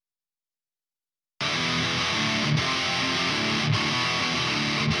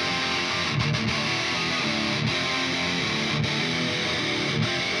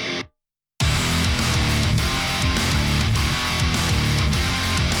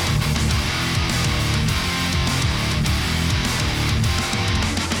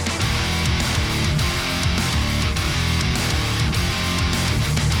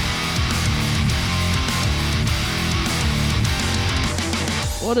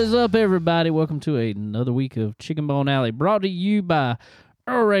What is up, everybody? Welcome to another week of Chicken Bone Alley, brought to you by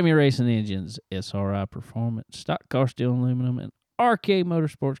Earl Ramey Racing Engines, SRI Performance, Stock Car Steel and Aluminum, and RK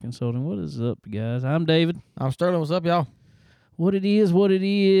Motorsports Consulting. What is up, guys? I'm David. I'm Sterling. What's up, y'all? What it is.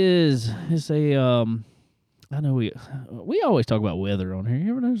 It's a I know we always talk about weather on here.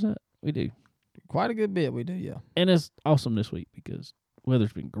 You ever notice that? We do. Quite a good bit we do, yeah. And it's awesome this week because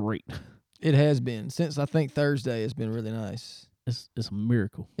weather's been great. It has been. Since I think Thursday, it's been really nice. It's a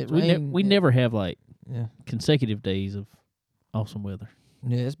miracle. It We rained, never have like Yeah. consecutive days of awesome weather.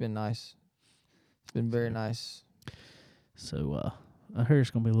 Yeah, it's been nice. It's been very nice. So I heard it's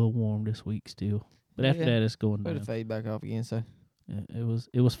gonna be a little warm this week still, but after Yeah. that it's going Better down. fade back off again, so Yeah,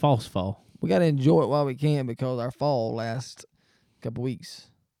 it was false fall, we got to enjoy it while we can because our fall lasts a couple weeks,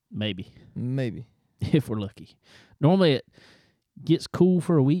 maybe maybe. if we're lucky. Normally it gets cool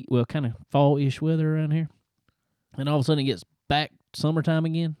for a week, well, kind of fall-ish weather around here, and all of a sudden it gets back summertime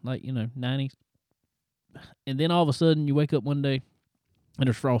again, like 90s, and then all of a sudden you wake up one day and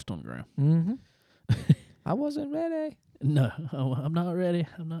there's frost on the ground. Mm-hmm. I wasn't ready. No, I'm not ready.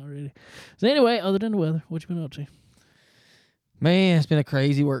 So anyway, other than the weather, what you been up to? Man, it's been a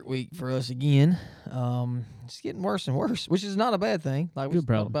crazy work week for us again. It's getting worse and worse, which is not a bad thing. Like we Good talked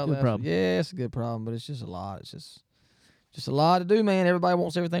problem. about Good last problem. week. Yeah, it's a good problem, but it's just a lot. It's just a lot to do, man. Everybody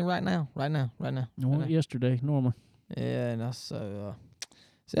wants everything right now. I want it yesterday, normally. Yeah, and that's so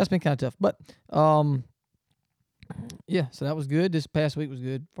that's been kind of tough. But yeah, so that was good. This past week was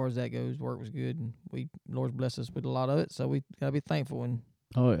good as far as that goes. Work was good, and Lord's blessed us with a lot of it. So we gotta be thankful and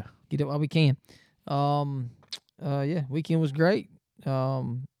Oh yeah. get it while we can. Yeah, weekend was great.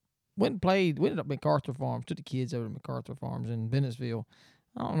 Went and played. We ended up at MacArthur Farms. Took the kids over to MacArthur Farms in Bennettsville.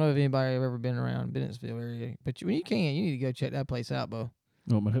 I don't know if anybody have ever been around Bennettsville area, but when you can, you need to go check that place out, Bo.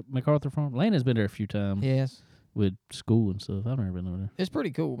 Oh, MacArthur Farm. Landon's been there a few times Yes, with school and stuff. I've never been over there. it's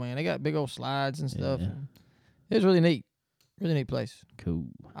pretty cool, man. They got big old slides and stuff. Yeah. And it was really neat. Really neat place. Cool.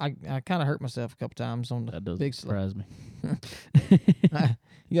 I kind of hurt myself a couple times on the That doesn't big slide. surprise me.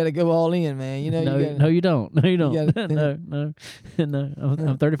 You got to go all in, man. You know, no, you gotta, no, you don't. No, you don't. gotta- No.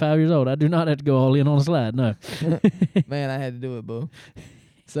 I'm 35 years old. I do not have to go all in on a slide. No. man, I had to do it, boo.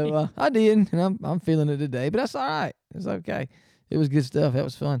 So I did, and I'm feeling it today, but that's all right. It's okay. It was good stuff. That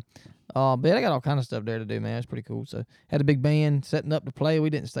was fun. But I got all kind of stuff there to do, man. It's pretty cool. So had a big band setting up to play. We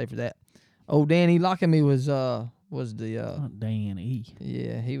didn't stay for that. Old Danny Lockamy was the Dan E.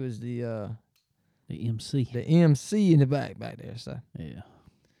 yeah, he was The MC. the MC in the back there. So Yeah.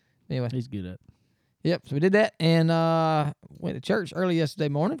 anyway, He's good at it. yep. So we did that and went to church early yesterday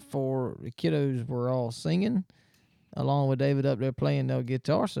morning for the kiddos were all singing along with David up there playing the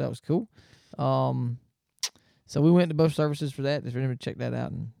guitar. So that was cool. So we went to both services for that. Just remember to check that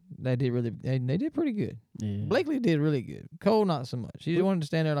out, and they did they did pretty good. Yeah. Blakely did really good. Cole not so much. He wanted to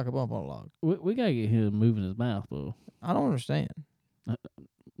stand there like a bump on a log. We got to get him moving his mouth, though. I don't understand.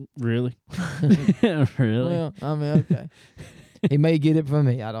 Really? Really? Well, I mean, okay. He may get it from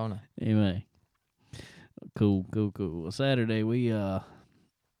me. I don't know. Anyway. Cool. Well, Saturday, we,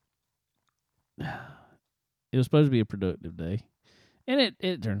 it was supposed to be a productive day. And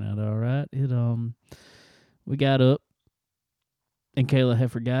it turned out all right. We got up, and Kayla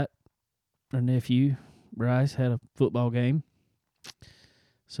had forgot her nephew, Bryce, had a football game.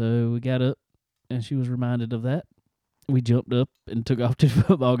 So we got up, and she was reminded of that. We jumped up and took off to the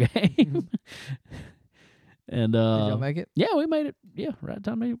football game. And Did y'all make it? yeah, we made it. Yeah, right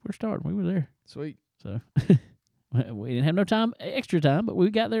time we're starting. We were there. Sweet. So we didn't have no extra time, but we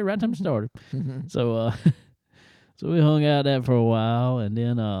got there right time it started. So so we hung out that for a while, and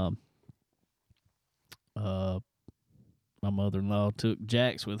then my mother-in-law took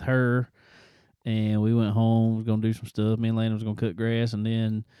Jax with her, and we went home. We were gonna do some stuff. Me and Landon was gonna cut grass, and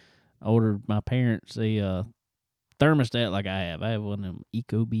then I ordered my parents a thermostat like I have. I have one of them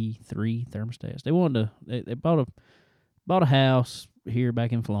Ecobee 3 thermostats. They wanted to. They bought a house here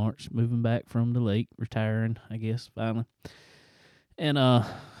back in Florence, moving back from the lake, retiring, I guess, finally. And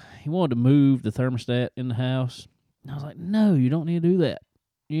he wanted to move the thermostat in the house. And I was like, no, you don't need to do that.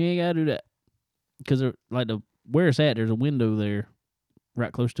 You ain't got to do that. Because where it's at, there's a window there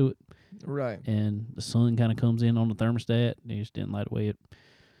right close to it. Right. And the sun kind of comes in on the thermostat. And he just didn't like the way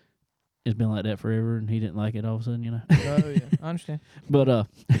it's been like that forever, and he didn't like it all of a sudden, Oh, yeah. I understand. But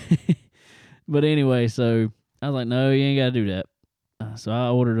but anyway, so I was like, no, you ain't got to do that. So I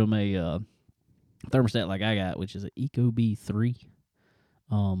ordered him a thermostat like I got, which is an Ecobee 3.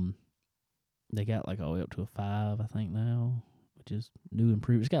 They got like all the way up to a 5, I think now, which is new and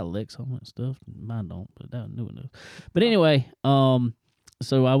improved. It's got Alexa on it and stuff. Mine don't, but that new one does. But anyway,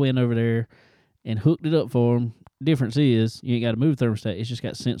 so I went over there and hooked it up for him. difference is you ain't got to move thermostat. It's just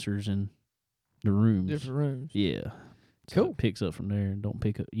got sensors in the rooms. Different rooms. Yeah. So Cool. it picks up from there and don't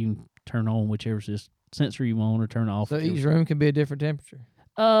pick up. You can turn on whichever sensor you want or turn it off. So each room can be a different temperature.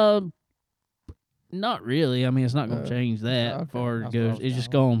 Not really. I mean, it's not going to change that okay. far it That's what I goes. was It's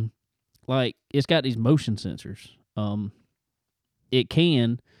just kinda going, like, it's got these motion sensors. It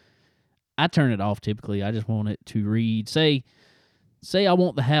can. I turn it off typically. I just want it to read. Say I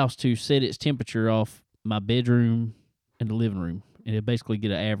want the house to set its temperature off my bedroom and the living room, and it basically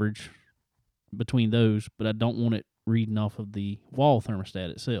get an average between those, but I don't want it reading off of the wall thermostat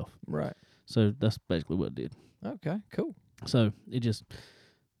itself. Right. So that's basically what it did. Okay, cool. So it just,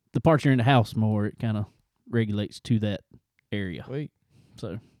 the parts you're in the house more, it kind of regulates to that area. Sweet.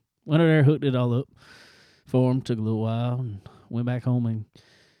 So went over there, hooked it all up for him. Took a little while and went back home and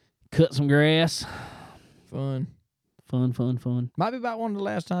cut some grass. Fun. Fun. Might be about one of the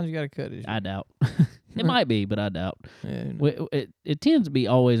last times you got to cut it. I doubt. It might be, but I doubt. Yeah, It tends to be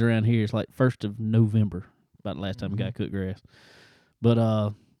always around here. It's like 1st of November, about the last time we got cut grass.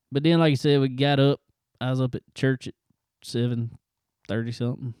 But then, like you said, we got up. I was up at church at 7:30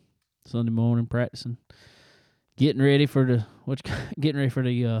 something Sunday morning, practicing, getting ready for the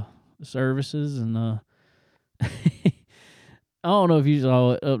services, and I don't know if you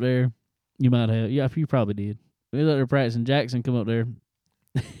saw it up there. You might have. Yeah, you probably did. We was up there practicing. Jackson come up there.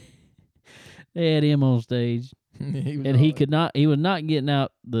 They had him on stage, and he was not getting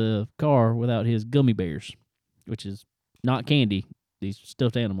out the car without his gummy bears, which is not candy. These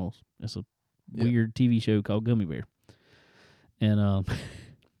stuffed animals. It's a weird TV show called Gummy Bear. And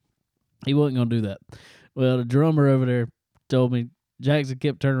he wasn't going to do that. Well, the drummer over there told me Jackson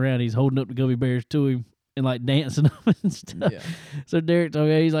kept turning around. He's holding up the gummy bears to him and like dancing them and stuff. Yeah. So Derek told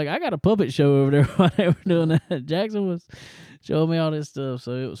me, he's like, I got a puppet show over there while they were doing that. Jackson was showing me all this stuff,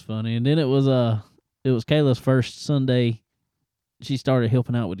 so it was funny. And then it was Kayla's first Sunday. She started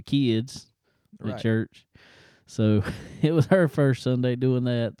helping out with the kids at church. So it was her first Sunday doing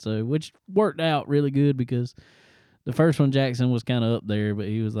that, so which worked out really good because the first one Jackson was kind of up there, but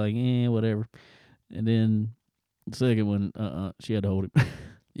he was like, whatever. And then the second one, she had to hold him.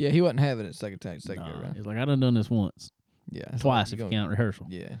 Yeah, he wasn't having it second go around. He's like, I done this once. Yeah. Twice if you count rehearsal.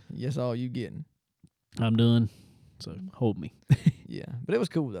 Yeah. That's all you getting. I'm done. So hold me. Yeah. But it was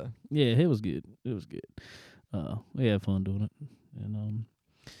cool though. Yeah, it was good. We had fun doing it. And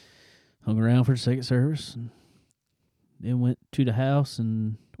hung around for the second service and then went to the house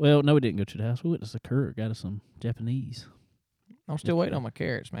and, well, no, we didn't go to the house. We went to Sakura, got us some Japanese. I'm still waiting on my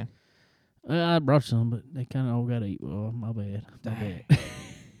carrots, man. I brought some, but they kind of all got to eat. Well, my bad.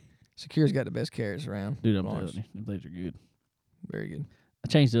 Sakura's got the best carrots around. Dude, I'm telling you, these are good. Very good. I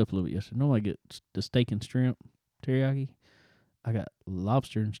changed it up a little bit yesterday. Normally I get the steak and shrimp teriyaki. I got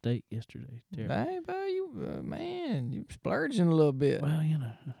lobster and steak yesterday. Hey, bro, you splurging a little bit. Well, you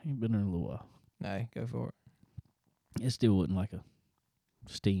know, I ain't been there in a little while. Hey, go for it. It still wasn't like a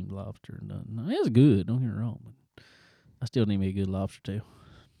steamed lobster or nothing. No, it was good, don't get me wrong, but I still need me a good lobster tail.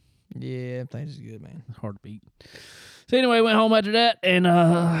 Yeah, things is good, man. It's hard to beat. So anyway, went home after that and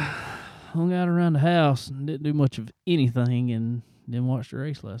hung out around the house and didn't do much of anything and then watched the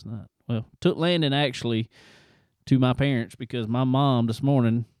race last night. Well, took Landon actually to my parents because my mom this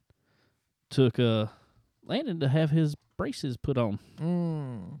morning took Landon to have his braces put on.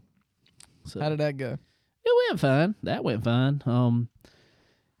 So how did that go? It went fine. That went fine.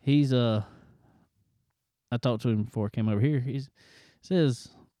 He's I talked to him before I came over here. He says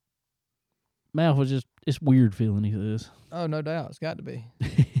mouth was just, it's weird feeling, he says. Oh, no doubt. It's got to be.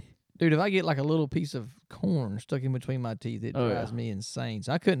 Dude, if I get like a little piece of corn stuck in between my teeth, it drives me insane.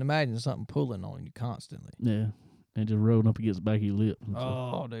 So I couldn't imagine something pulling on you constantly. Yeah. And just rolling up against the back of your lip.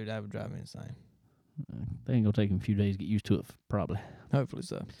 Oh, dude, that would drive me insane. They ain't going to take him a few days to get used to it, probably. Hopefully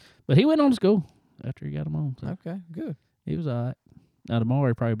so. But he went on to school after he got him on. So okay, good. He was all right. Now tomorrow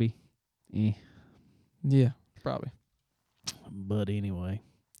he'll probably be, Yeah, probably. But anyway.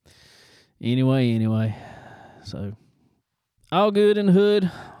 So, all good in the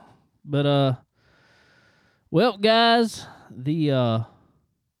hood. But, well, guys,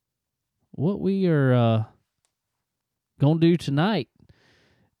 what we are going to do tonight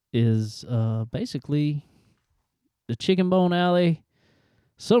is basically the Chicken Bone Alley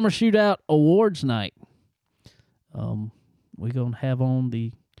Summer Shootout Awards Night. We're going to have on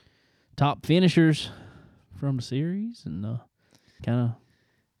the top finishers from the series and kind of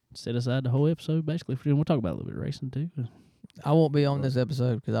set aside the whole episode basically for them. We'll talk about a little bit of racing too. I won't be on this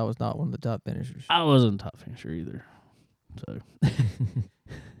episode because I was not one of the top finishers. I wasn't a top finisher either. So,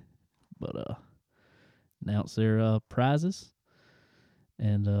 but announce their prizes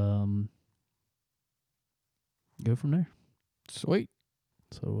and go from there. Sweet.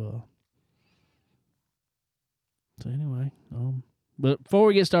 So anyway, but before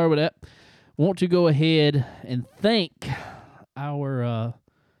we get started with that, want to go ahead and thank our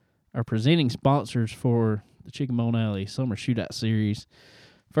presenting sponsors for the Chicken Bone Alley Summer Shootout Series.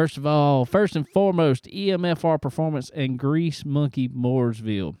 First and foremost, EMFR Performance and Grease Monkey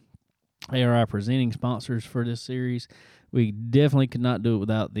Mooresville. They are our presenting sponsors for this series. We definitely could not do it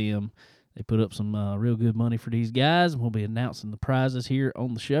without them. They put up some real good money for these guys, and we'll be announcing the prizes here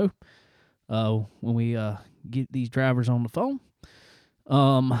on the show when we get these drivers on the phone.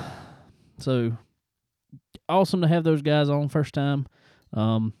 So awesome to have those guys on first time.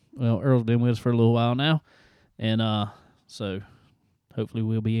 Well, Earl's been with us for a little while now, and so hopefully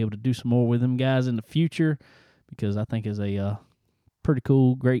we'll be able to do some more with them guys in the future, because I think it's a pretty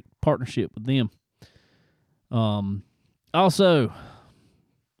cool, great partnership with them. Also,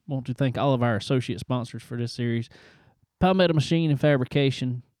 want to thank all of our associate sponsors for this series. Palmetto Machine and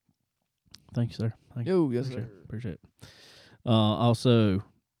Fabrication. Thank you, sir. Thank you. Yo, yes, sir. Appreciate it. Also,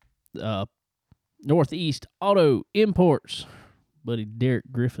 Northeast Auto Imports. Buddy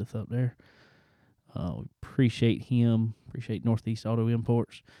Derek Griffith up there. We appreciate him. Appreciate Northeast Auto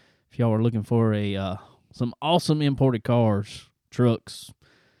Imports. If y'all are looking for some awesome imported cars, trucks,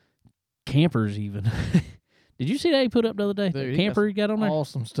 campers even. Did you see that he put up the other day? Dude, The camper he got on there?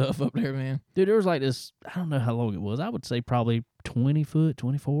 Awesome stuff up there, man. Dude, there was like this, I don't know how long it was. I would say probably 20 foot,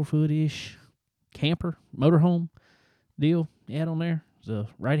 24 foot-ish camper, motorhome deal he had on there. It was a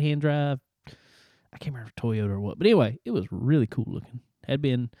right-hand drive. I can't remember if Toyota or what. But anyway, it was really cool looking. Had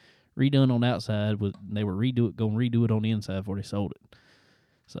been redone on the outside. They were going to redo it on the inside before they sold it.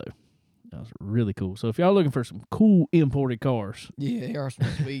 So that was really cool. So if y'all looking for some cool imported cars, Yeah, they are some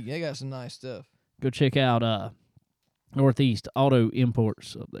sweet. They got some nice stuff. go check out Northeast Auto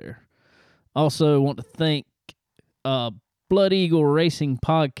Imports up there. Also want to thank Blood Eagle Racing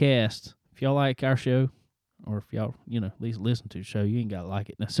Podcast. If y'all like our show, or if y'all, at least listen to the show, you ain't got to like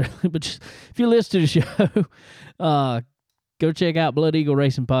it necessarily, but just, if you listen to the show, go check out Blood Eagle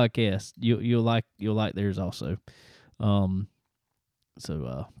Racing Podcast. You'll like theirs also.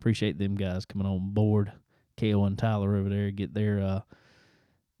 So appreciate them guys coming on board. KO and Tyler over there get their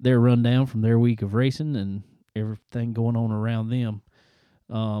rundown from their week of racing and everything going on around them.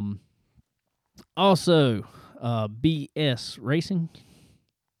 Also, BS Racing,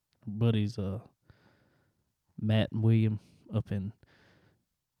 buddies Matt and William up in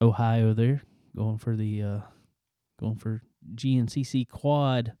Ohio there, going for GNCC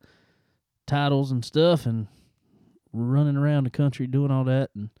quad titles and stuff, and running around the country doing all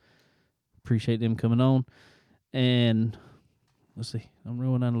that, and appreciate them coming on. And let's see, I'm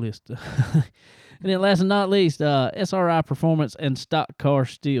rolling down the list. And then last but not least, SRI Performance and Stock Car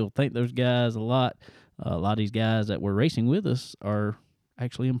Steel. Thank those guys a lot. A lot of these guys that were racing with us are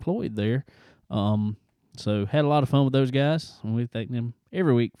actually employed there. So had a lot of fun with those guys, and we thank them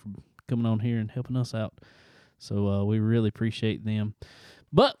every week for coming on here and helping us out. So we really appreciate them.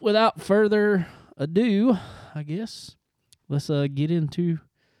 But without further ado, I guess, let's get into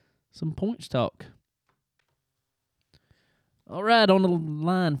some points talk. All right, on the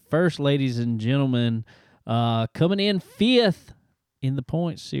line first, ladies and gentlemen, coming in fifth in the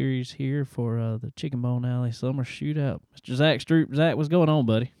points series here for the Chicken Bone Alley Summer Shootout, Mr. Zach Stroop. Zach, what's going on,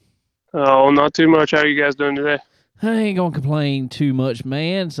 buddy? Oh, not too much. How are you guys doing today? I ain't gonna complain too much,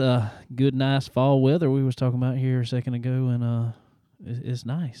 man. It's good, nice fall weather we was talking about here a second ago, and it's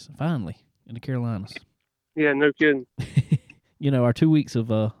nice finally in the Carolinas. Yeah, no kidding. Our 2 weeks of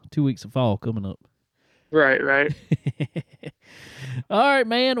fall coming up. Right. All right,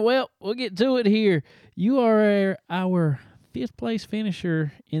 man. Well, we'll get to it here. You are our fifth place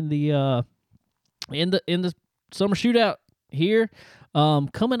finisher in the summer shootout here.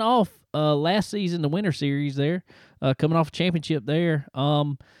 Coming off last season, the winter series there, coming off a championship there.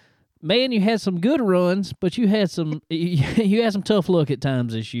 Man, you had some good runs, but you had some tough luck at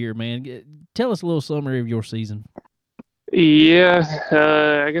times this year, man. Tell us a little summary of your season. Yeah,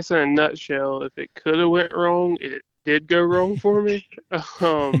 I guess in a nutshell, if it could have went wrong, it did go wrong for me.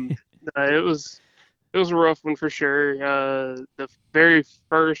 It was a rough one for sure. The very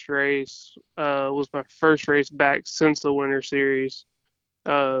first race was my first race back since the winter series.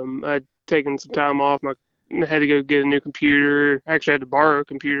 I'd taken some time off. I had to go get a new computer. Actually, I had to borrow a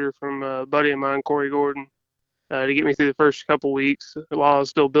computer from a buddy of mine, Corey Gordon, to get me through the first couple weeks while I was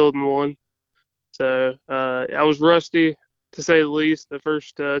still building one. So I was rusty, to say the least, the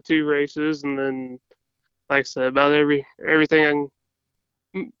first two races, and then, like I said, about everything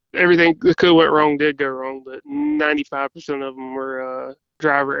that could have went wrong did go wrong, but 95% of them were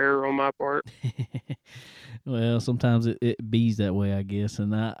driver error on my part. Well, sometimes it bees that way, I guess.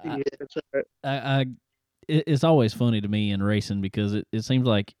 And Yeah, that's right. it's always funny to me in racing because it seems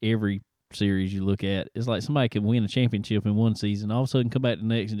like every series you look at, it's like somebody can win a championship in one season, all of a sudden come back the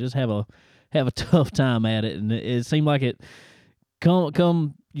next and just have a tough time at it. And it seemed like it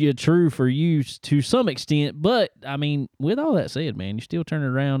come true for you to some extent. But I mean, with all that said, man, you still turned it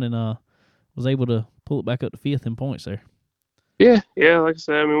around and was able to pull it back up to fifth in points there. Yeah. Like I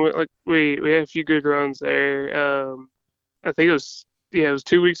said, I mean, we had a few good runs there. I think it was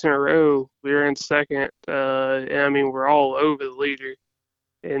 2 weeks in a row. We were in second, and I mean, we're all over the leader,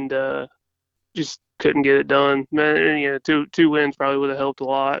 and just couldn't get it done. Man, and, two wins probably would have helped a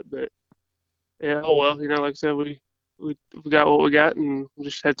lot, but yeah, oh well. Like I said, we got what we got, and we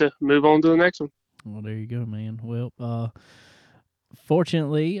just had to move on to the next one. Well, there you go, man. Well,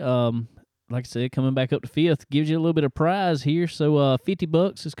 fortunately, like I said, coming back up to fifth gives you a little bit of prize here. So,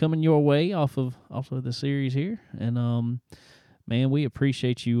 $50 is coming your way off of the series here, and man, we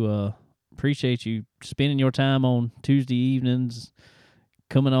appreciate you spending your time on Tuesday evenings,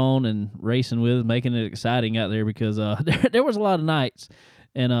 coming on and racing with us, making it exciting out there because there was a lot of nights,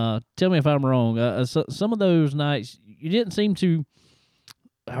 and tell me if I'm wrong. Some of those nights you didn't seem to,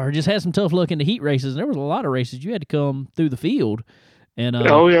 or just had some tough luck in the heat races. And there was a lot of races you had to come through the field. And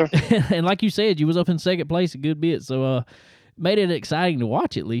Oh yeah, and like you said, you was up in second place a good bit, so made it exciting to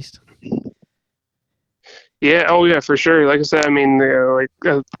watch at least. yeah, oh yeah, for sure. Like I said, I mean,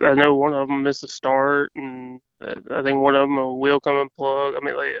 I know one of them missed a start, and I think one of them a wheel come unplugged. I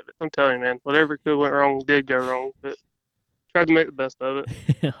mean, like, I'm telling you, man, whatever could went wrong did go wrong, but tried to make the best of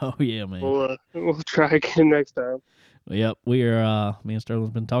it. Oh yeah, man. We'll try again next time. Yep, we are. Me and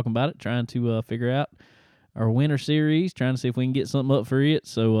Sterling's been talking about it, trying to figure out our winter series, trying to see if we can get something up for it.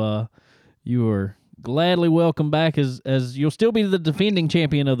 So you are gladly welcome back, as you'll still be the defending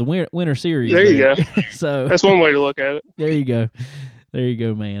champion of the winter series. There you go. So That's one way to look at it. there you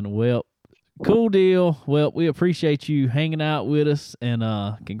go, man. Well, cool deal. Well, we appreciate you hanging out with us, and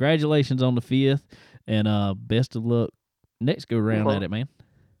congratulations on the fifth, and best of luck next go round at it, man.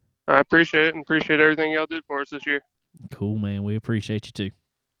 I appreciate it and appreciate everything y'all did for us this year. Cool, man. We appreciate you too.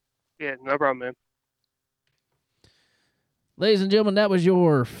 Yeah, no problem, man. Ladies and gentlemen, that was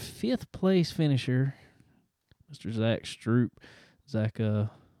your fifth place finisher, Mr. Zach Stroop. Zach, for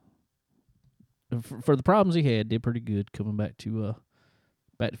the problems he had, did pretty good coming back to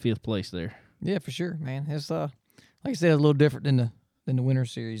fifth place there. Yeah, for sure, man. It's like I said, a little different than the winter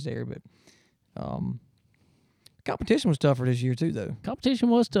series there, but competition was tougher this year too, though. Competition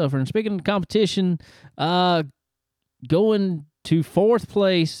was tougher. And speaking of competition, going to fourth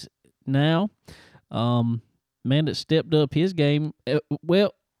place now, man that stepped up his game.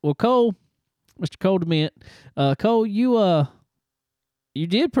 Well, Cole, Mr. Cole DeMint, Cole, you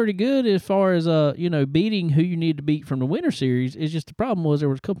did pretty good as far as beating who you need to beat from the winter series. It's just the problem was there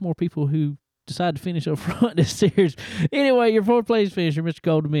was a couple more people who decided to finish up front this series. Anyway, your fourth place finisher, Mr.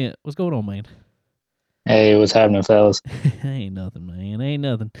 Cole DeMint. What's going on, man? Hey, what's happening, fellas? Ain't nothing, man. Ain't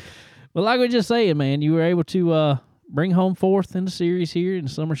nothing. Well, like we were just saying, man, you were able to bring home fourth in the series here in the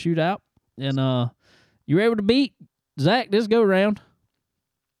summer shootout, and you were able to beat Zach this go round.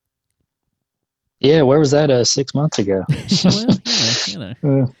 Yeah, where was that 6 months ago?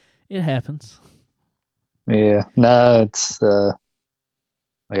 Well, it happens. Yeah, no, it's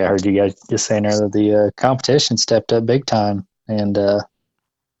like I heard you guys just saying earlier, the competition stepped up big time, and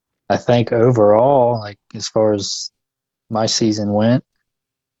I think overall, like as far as my season went,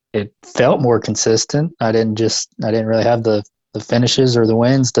 it felt more consistent. I didn't really have the finishes or the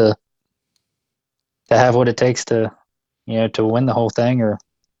wins to have what it takes to win the whole thing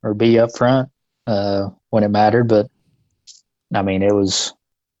or be up front when it mattered. But I mean, it was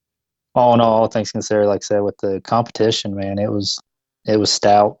all in all things considered, like I said, with the competition, man, it was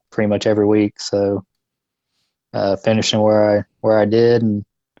stout pretty much every week. So finishing where I did, and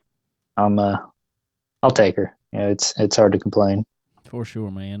I'll take her. It's hard to complain. For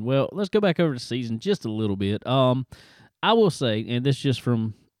sure, man. Well, let's go back over the season just a little bit. I will say, and this is just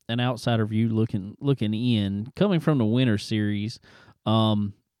from an outsider view looking in, coming from the winter series,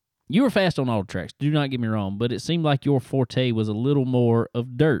 you were fast on all the tracks. Do not get me wrong, but it seemed like your forte was a little more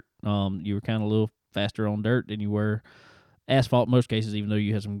of dirt. You were kind of a little faster on dirt than you were asphalt in most cases, even though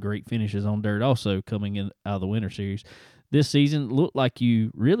you had some great finishes on dirt also coming in out of the winter series. This season looked like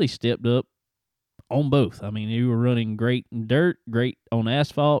you really stepped up on both. I mean, you were running great in dirt, great on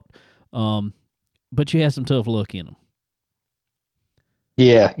asphalt, but you had some tough luck in them.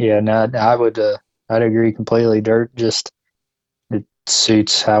 Yeah, no, I'd agree completely. Dirt just it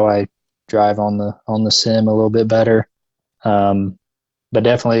suits how I drive on the sim a little bit better. But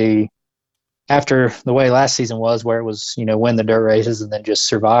definitely after the way last season was, where it was, win the dirt races and then just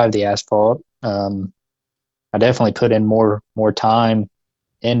survive the asphalt. I definitely put in more time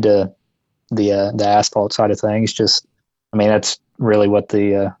into the asphalt side of things. Just, I mean, that's really what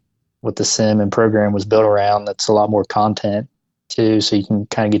the sim and program was built around. That's a lot more content too, so you can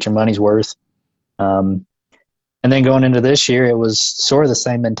kind of get your money's worth. And then going into this year, it was sort of the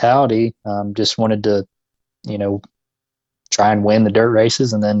same mentality. Just wanted to, try and win the dirt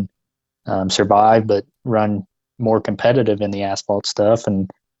races and then survive, but run more competitive in the asphalt stuff. And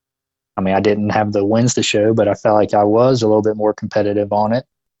I mean, I didn't have the wins to show, but I felt like I was a little bit more competitive on it.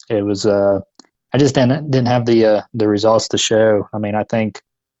 It was, I just didn't have the results to show. I mean, I think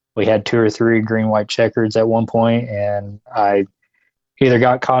we had 2 or 3 green white checkers at one point, and I either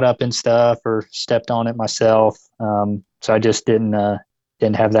got caught up in stuff or stepped on it myself. So I just didn't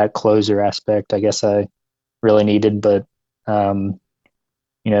have that closer aspect I guess I really needed. But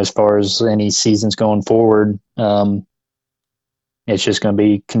as far as any seasons going forward, it's just going to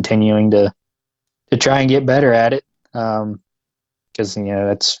be continuing to try and get better at it. Because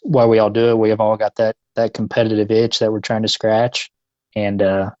that's why we all do it. We have all got that competitive itch that we're trying to scratch, and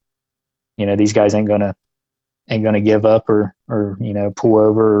these guys ain't gonna give up or pull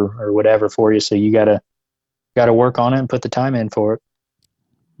over or whatever for you. So you gotta work on it and put the time in for it.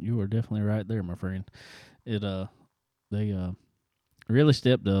 You are definitely right there, my friend. They really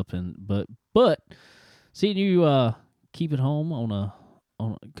stepped up, but seeing you keep it home on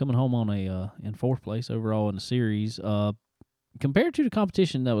coming home on in 4th place overall in the series, compared to the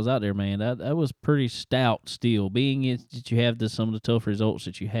competition that was out there, man, that was pretty stout still. Being that you have some of the tough results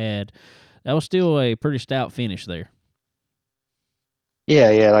that you had, that was still a pretty stout finish there.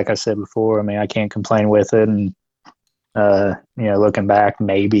 Yeah, like I said before, I mean, I can't complain with it, and looking back,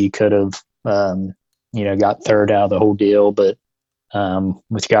 maybe could have got 3rd out of the whole deal, but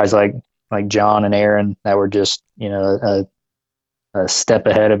with guys like John and Aaron that were just a step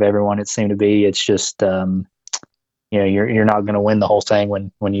ahead of everyone, it seemed to be. It's just you're not going to win the whole thing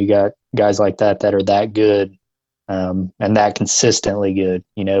when you got guys like that are that good, and that consistently good.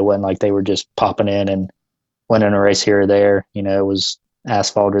 It wasn't like they were just popping in and winning a race here or there. It was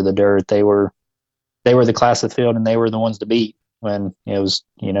asphalt or the dirt. They were the class of the field, and they were the ones to beat. When it was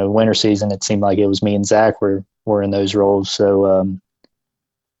winter season, it seemed like it was me and Zach were in those roles. So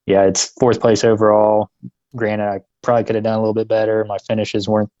it's 4th place overall. Granted, I probably could have done a little bit better. My finishes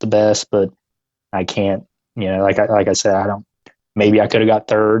weren't the best, but I can't. Like I said, maybe I could have got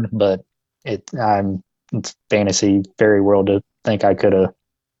 3rd, but it's fantasy fairy world to think I could have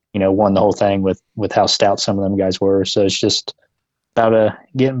won the whole thing with how stout some of them guys were. So it's just about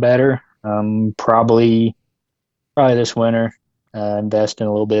getting better. Probably this winter, invest in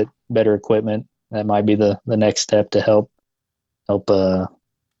a little bit better equipment. That might be the next step to help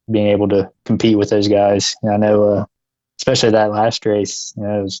being able to compete with those guys. I know, especially that last race, it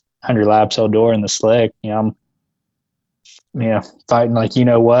was 100 laps outdoor in the slick. I'm fighting like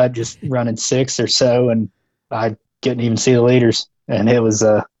what, just running 6 or so, and I couldn't even see the leaders. And it was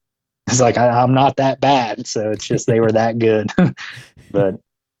it's like I'm not that bad, so it's just they were that good. But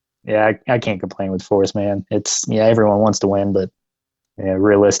yeah, I can't complain with Forrest, man. It's everyone wants to win, but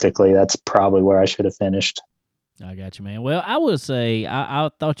realistically, that's probably where I should have finished. I got you, man. Well, I would say I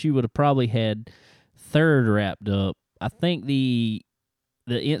thought you would have probably had 3rd wrapped up. I think the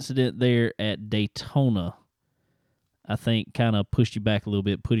incident there at Daytona, I think, kind of pushed you back a little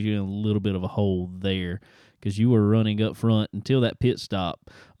bit, put you in a little bit of a hole there because you were running up front until that pit stop.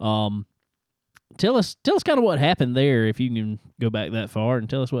 Tell us kind of what happened there, if you can go back that far, and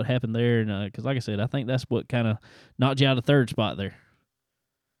tell us what happened there. Because, like I said, I think that's what kind of knocked you out of 3rd spot there.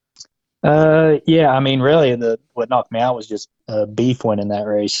 Yeah, I mean, really, what knocked me out was just Beef winning that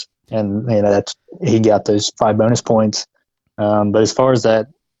race, and he got those 5 bonus points. But as far as that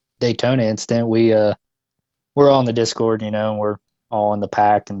Daytona incident, we're all on the Discord, and we're all in the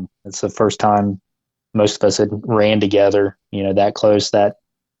pack, and it's the first time most of us had ran together, that close, that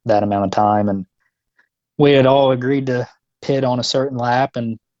amount of time, and we had all agreed to pit on a certain lap,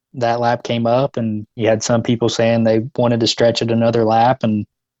 and that lap came up, and you had some people saying they wanted to stretch it another lap, and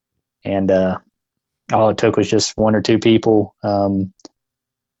all it took was just 1 or 2 people.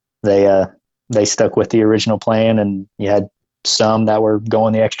 They stuck with the original plan, and you had some that were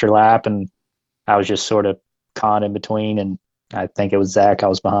going the extra lap, and I was just sort of caught in between, and I think it was Zach I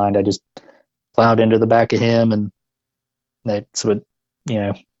was behind. I just plowed into the back of him, and that's what,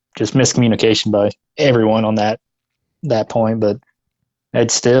 just miscommunication by everyone on that point. But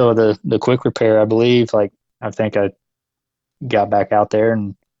it's still the quick repair, I believe. Like, I think I got back out there,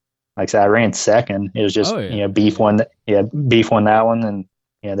 and like I said, I ran 2nd. It was just, Beef won. Beef won that one, and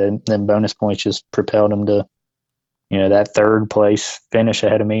then bonus points just propelled him to, that third place finish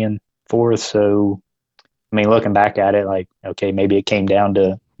ahead of me in fourth. So, I mean, looking back at it, like, okay, maybe it came down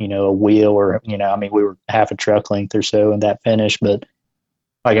to, a wheel or, I mean, we were half a truck length or so in that finish. But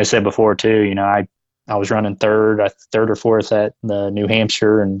like I said before, too, I was running third or fourth at the New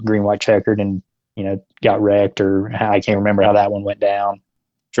Hampshire and green, white, checkered and, got wrecked, or I can't remember how that one went down. I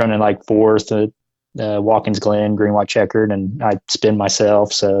was running like fourth at Watkins Glen, green, white, checkered, and I spin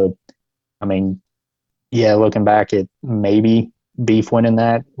myself. So, I mean, yeah, looking back at maybe Beef winning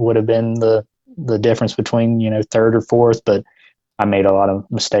that would have been the difference between, third or fourth, but I made a lot of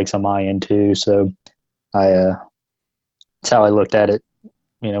mistakes on my end too. So that's how I looked at it,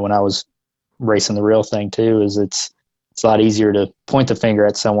 when I was racing the real thing too, is it's a lot easier to point the finger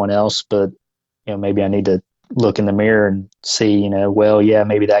at someone else, but, maybe I need to look in the mirror and see, well, yeah,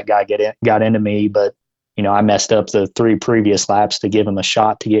 maybe that guy got into me, but, I messed up the 3 previous laps to give him a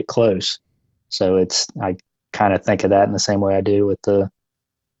shot to get close. So I kind of think of that in the same way I do with the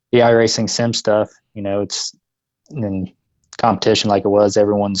iRacing sim stuff. It's in competition like it was,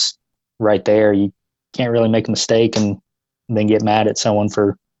 everyone's right there. You can't really make a mistake and then get mad at someone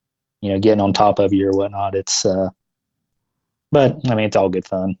for, getting on top of you or whatnot. It's, but I mean, it's all good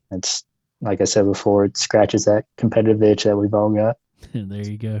fun. It's, like I said before, it scratches that competitive itch that we've all got. There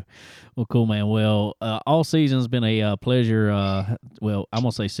you go. Well, cool, man. Well, all season's been a pleasure. Well, I'm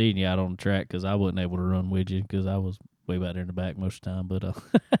gonna say seeing you out on the track because I wasn't able to run with you because I was way back there in the back most of the time. But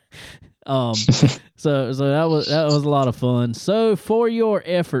so that was a lot of fun. So for your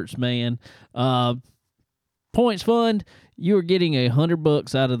efforts, man, Points Fund, you were getting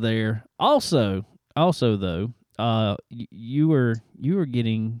 $100 out of there. Also though, you were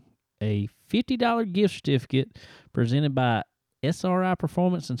getting a $50 gift certificate presented by SRI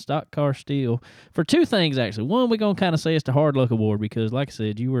Performance and Stock Car Steel for 2 things, actually. One, we're going to kind of say it's the Hard Luck Award because, like I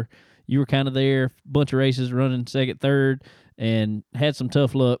said, you were kind of there, bunch of races running second, third, and had some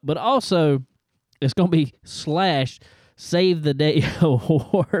tough luck. But also, it's going to be / Save the Day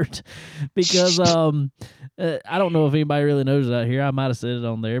Award because I don't know if anybody really knows it out here. I might have said it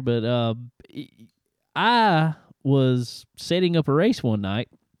on there, but I was setting up a race one night.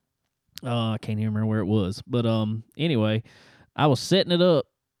 I can't even remember where it was. But anyway, I was setting it up,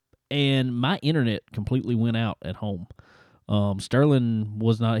 and my internet completely went out at home. Sterling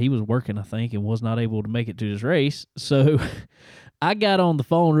he was working, I think, and was not able to make it to this race. So I got on the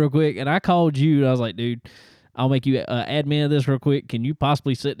phone real quick, and I called you, and I was like, dude, I'll make you admin of this real quick. Can you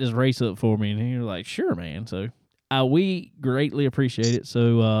possibly set this race up for me? And you're like, sure, man. So we greatly appreciate it.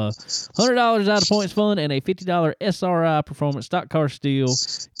 So $100 out of Points Fund and a $50 SRI Performance Stock Car Steel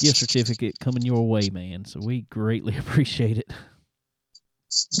gift certificate coming your way, man. So we greatly appreciate it.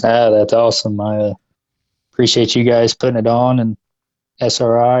 That's awesome. I appreciate you guys putting it on, and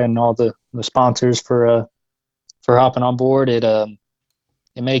SRI and all the sponsors for hopping on board. It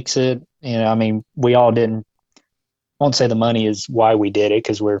makes it, I mean, we all won't say the money is why we did it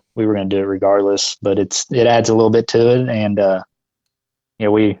because we were going to do it regardless, but it adds a little bit to it. And,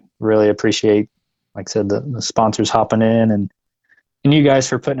 we really appreciate, like I said, the sponsors hopping in and you guys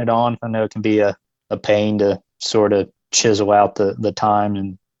for putting it on. I know it can be a pain to sort of chisel out the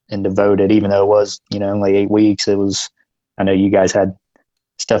time and devote it, even though it was, only 8 weeks. I know you guys had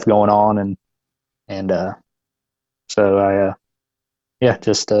stuff going on and so I,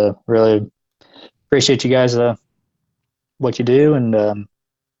 just really appreciate you guys, what you do, and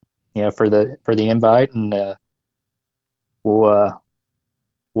for the invite, and we'll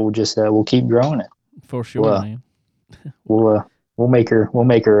keep growing it for sure, man. We'll make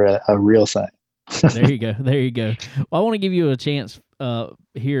her a real thing. There you go. Well, I want to give you a chance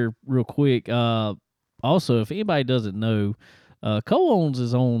here real quick. Also, if anybody doesn't know, Cole owns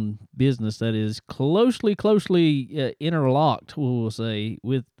his own business that is closely interlocked, we'll say,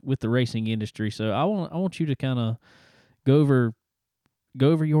 with the racing industry. So I want you to kind of go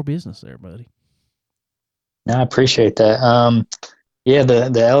over your business there, buddy. I appreciate that.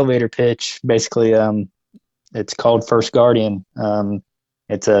 The elevator pitch, basically, it's called First Guardian.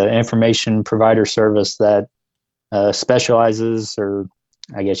 It's an information provider service that specializes, or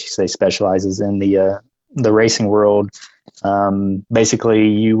I guess you say specializes, in the racing world. Basically,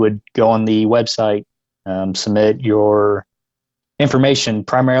 you would go on the website, submit your information.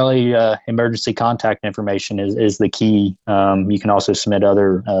 Primarily, emergency contact information is the key. You can also submit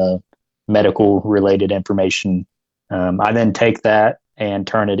other medical related information. I then take that and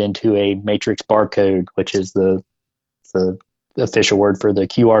turn it into a matrix barcode, which is the official word for the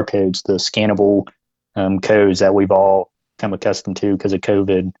QR codes, the scannable codes that we've all come accustomed to because of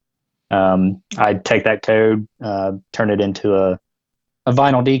COVID. I take that code, turn it into a a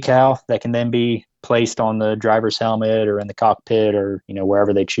vinyl decal that can then be placed on the driver's helmet or in the cockpit or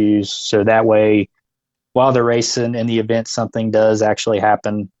wherever they choose. So that way, while they're racing, in the event something does actually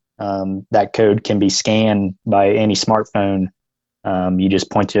happen, that code can be scanned by any smartphone. You just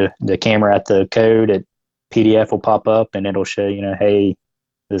point the camera at the code, PDF will pop up and it'll show, hey,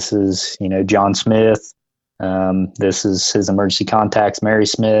 this is, John Smith. This is his emergency contacts, Mary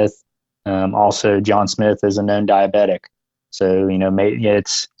Smith. Also, John Smith is a known diabetic. So,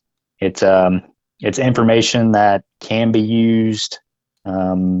 it's information that can be used.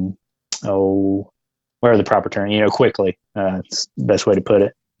 Where are the proper terms? Quickly. It's the best way to put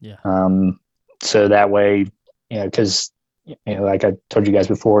it. Yeah. So that way, because like I told you guys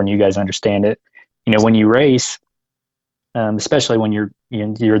before, and you guys understand it. When you race, especially when you're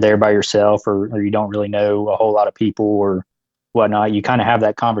there by yourself, or you don't really know a whole lot of people or whatnot, you kind of have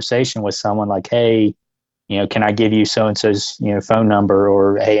that conversation with someone like, hey, can I give you so and so's phone number,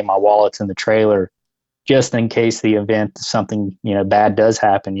 or hey, my wallet's in the trailer, just in case the event something bad does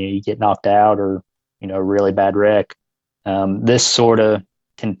happen, you get knocked out or a really bad wreck. This sort of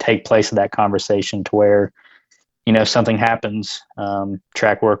can take place of that conversation to where if something happens,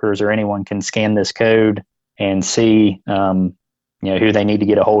 track workers or anyone can scan this code and see who they need to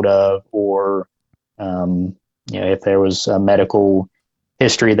get a hold of, or if there was a medical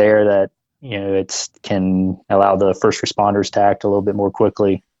history there that it can allow the first responders to act a little bit more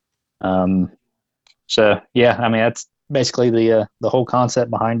quickly. So yeah, I mean, that's basically the whole concept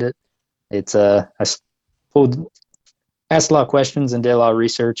behind it. It's asked a lot of questions and did a lot of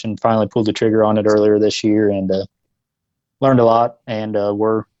research and finally pulled the trigger on it earlier this year, and learned a lot, and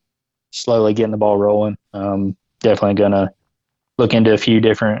we're slowly getting the ball rolling. Definitely gonna look into a few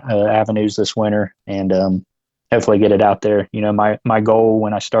different avenues this winter, and hopefully get it out there. My goal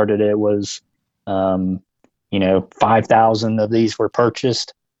when I started it was 5,000 of these were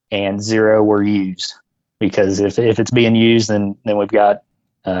purchased and 0 were used, because if it's being used, then we've got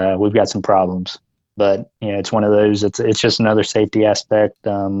some problems. But it's one of those. It's just another safety aspect.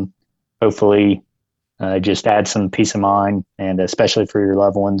 Hopefully, just add some peace of mind, and especially for your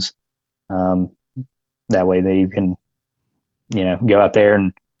loved ones. That way, you can go out there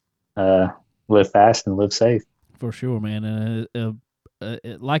and live fast and live safe. For sure, man.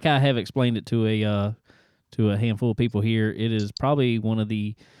 Like I have explained it to a handful of people here, it is probably one of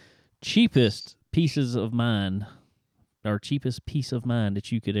the cheapest pieces of mind, or cheapest peace of mind that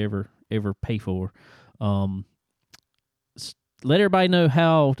you could ever pay for. Let everybody know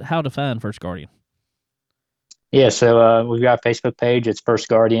how to find First Guardian. Yeah, so we've got a Facebook page. It's First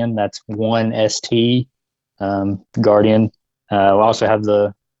Guardian. That's 1ST Guardian. We'll also have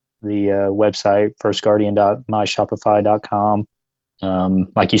the website, firstguardian.myshopify.com.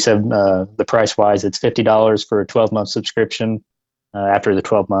 Like you said, the price wise, it's $50 for a 12-month subscription. After the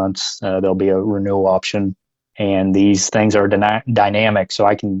 12 months, there'll be a renewal option, and these things are dynamic, so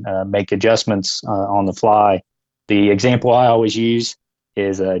I can make adjustments on the fly. The example I always use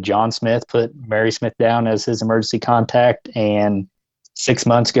is John Smith put Mary Smith down as his emergency contact, and 6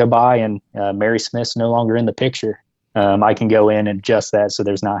 months go by and Mary Smith's no longer in the picture. I can go in and adjust that so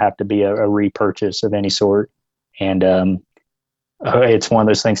there's not have to be a repurchase of any sort. And it's one of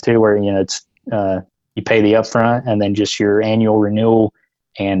those things too where it's you pay the upfront and then just your annual renewal,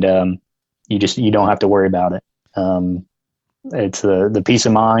 and you don't have to worry about it. It's the peace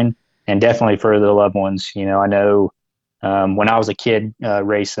of mind, and definitely for the loved ones. I know when I was a kid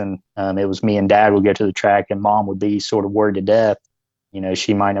racing, it was me and Dad would go to the track, and Mom would be sort of worried to death.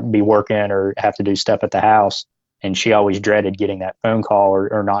 She might not be working or have to do stuff at the house, and she always dreaded getting that phone call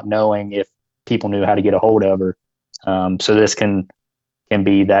or not knowing if people knew how to get a hold of her. So this can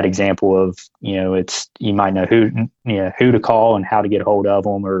be that example of, you might know who to call and how to get a hold of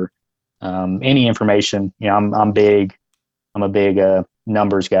them, or any information. I'm a big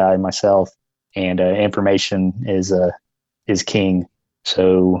numbers guy myself, and information is king.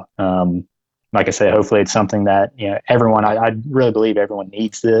 So like I said, hopefully it's something that everyone. I really believe everyone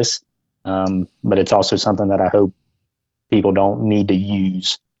needs this, but it's also something that I hope people don't need to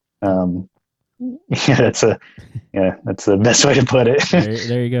use. That's the best way to put it.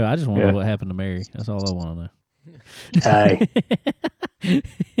 There you go. I just want to know what happened to Mary. That's all I want to know.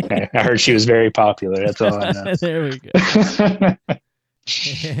 I heard she was very popular. That's all I know. There we go.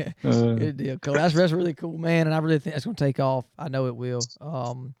 Good deal, Cole. That's really cool, man, and I really think that's going to take off. I know it will.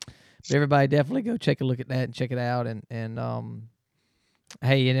 But everybody definitely go check a look at that and check it out. And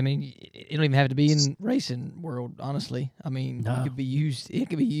hey, and I mean, it don't even have to be in racing world. Honestly, I mean, No. it could be used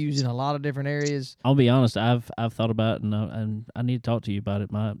in a lot of different areas. I'll be honest. I've thought about it, and I need to talk to you about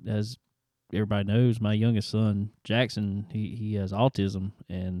it. everybody knows my youngest son, Jackson, he has autism,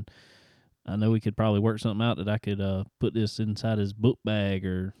 and I know we could probably work something out that I could put this inside his book bag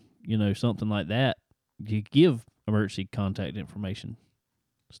or, something like that. You give emergency contact information,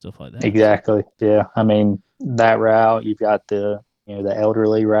 stuff like that. Exactly. Yeah. I mean, that route, you've got the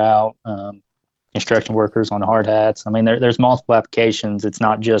elderly route, construction workers on hard hats. I mean, there's multiple applications. It's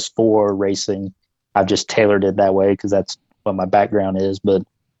not just for racing. I've just tailored it that way because that's what my background is. But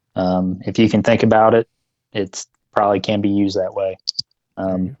if you can think about it, it's probably can be used that way.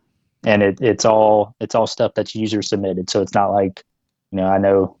 And it's all stuff that's user submitted. So it's not like, I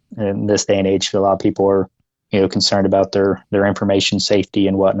know in this day and age, a lot of people are, concerned about their information safety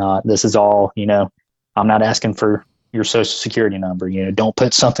and whatnot. This is all, I'm not asking for your social security number, don't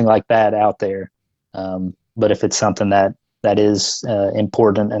put something like that out there. But if it's something that is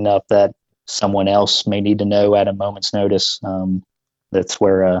important enough that someone else may need to know at a moment's notice, that's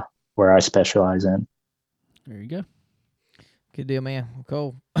where I specialize in. There you go. Good deal, man.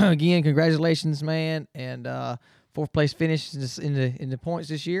 Cool. Again, congratulations, man, and 4th place finish in the points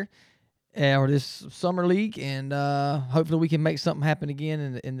this year, or this summer league, and hopefully we can make something happen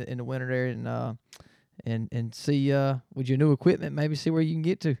again in the winter there, and see with your new equipment, maybe see where you can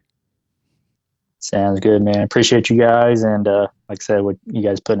get to. Sounds good, man. Appreciate you guys, and like I said, what you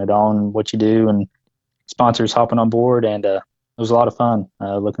guys putting it on, what you do, and sponsors hopping on board, and it was a lot of fun.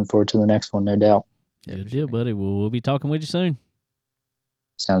 Looking forward to the next one, no doubt. Good deal, buddy. We'll be talking with you soon.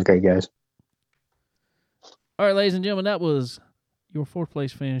 Sounds great, guys. All right, ladies and gentlemen, that was your 4th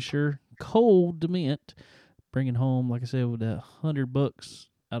place finisher, Cole Dement, bringing home, like I said, with that $100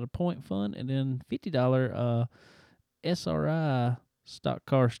 out of point fund, and then $50 SRI stock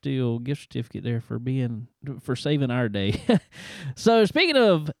car steel gift certificate there for saving our day. So speaking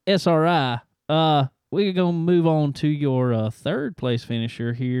of SRI, we're gonna move on to your 3rd place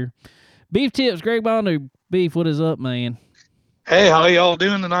finisher here. Beef Tips, Greg Bondo. Beef, what is up, man? Hey, how y'all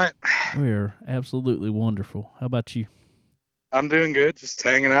doing tonight? We're absolutely wonderful. How about you? I'm doing good, just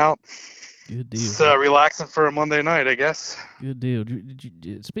hanging out. Good deal. Just relaxing for a Monday night, I guess. Good deal.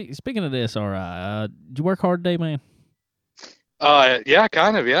 Speaking of the SRI, did you work hard today, man? Yeah,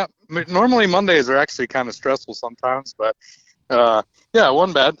 kind of, yeah. Normally Mondays are actually kind of stressful sometimes, but yeah, it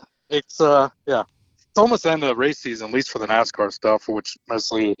wasn't bad. It's it's almost the end of the race season, at least for the NASCAR stuff, which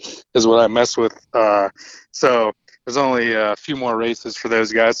mostly is what I mess with. So there's only a few more races for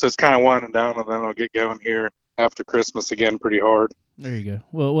those guys, so it's kind of winding down, and then I'll get going here after Christmas again pretty hard. There you go.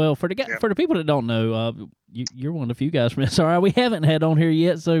 Well, for the people that don't know, you're one of the few guys from SRI we haven't had on here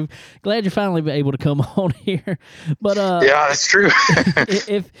yet, so glad you're finally able to come on here. But yeah, that's true.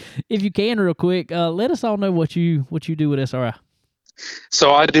 if you can, real quick, let us all know what you do with SRI.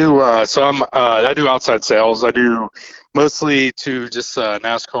 So I do. I do outside sales. I do mostly to just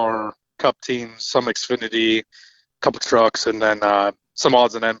NASCAR Cup teams, some Xfinity, couple trucks, and then some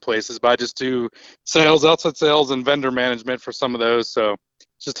odds and end places. But I just do sales, outside sales, and vendor management for some of those. So it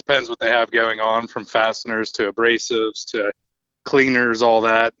just depends what they have going on, from fasteners to abrasives to cleaners, all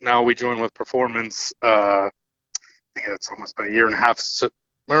that. Now we join with Performance. I think it's almost about a year and a half,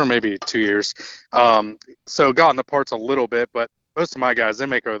 or maybe 2 years. So gotten the parts a little bit, but most of my guys, they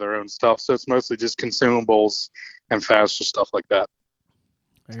make all their own stuff, so it's mostly just consumables and faster stuff like that.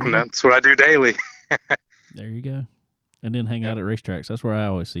 And that's what I do daily. There you go. And then hang out at racetracks. That's where I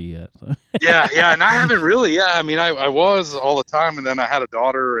always see you at. So. Yeah, and I haven't really. Yeah, I mean, I was all the time, and then I had a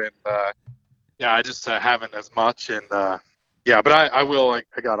daughter, and I just haven't as much. And but I will. Like,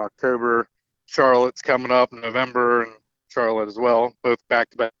 I got October, Charlotte's coming up, November, and Charlotte as well, both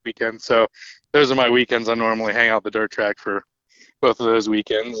back-to-back weekends. So those are my weekends. I normally hang out the dirt track for both of those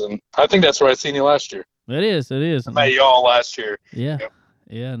weekends, and I think that's where I seen you last year. It is. I met you all last year. Yeah. Yep.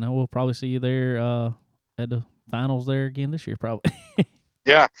 Yeah, no, we'll probably see you there at the finals there again this year, probably.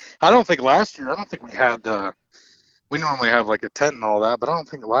 Yeah, I don't think last year. I don't think we had. We normally have like a tent and all that, but I don't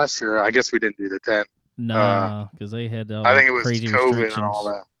think last year. I guess we didn't do the tent. No, because they had. I think it was crazy COVID and all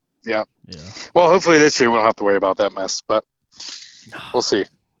that. Yeah. Yeah. Well, hopefully this year we don't have to worry about that mess, but we'll see.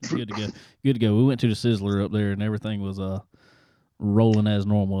 Good to go. Good to go. We went to the Sizzler up there, and everything was rolling as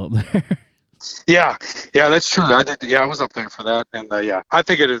normal up there. Yeah, that's true. I did. Yeah, I was up there for that, and I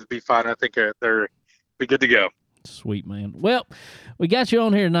think it'd be fine. I think they're be good to go. Sweet, man. Well, we got you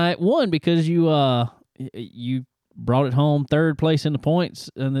on here tonight. One, because you brought it home, 3rd place in the points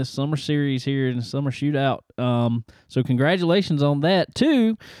in this summer series here in the summer shootout. So congratulations on that.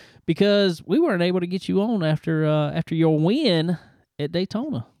 2, because we weren't able to get you on after your win at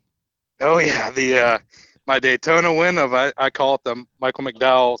Daytona. Oh yeah, my Daytona win of I call it the Michael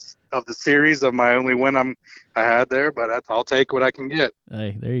McDowell of the series of my only win I had there, but I'll take what I can get.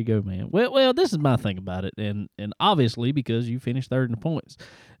 Hey, there you go, man. Well, this is my thing about it, and obviously because you finished third in the points,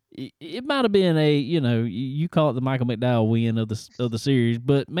 it might have been a you call it the Michael McDowell win of the series,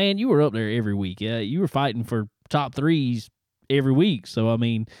 but man, you were up there every week. Yeah, you were fighting for top threes every week. So I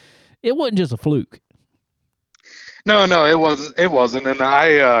mean, it wasn't just a fluke. No, it wasn't, and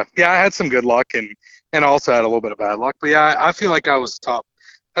I had some good luck and also had a little bit of bad luck, but yeah, I feel like I was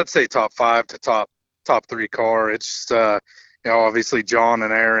I'd say top 5 to top 3 car. It's just obviously John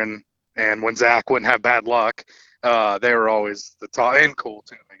and Aaron, and when Zach wouldn't have bad luck, they were always the top, and Cole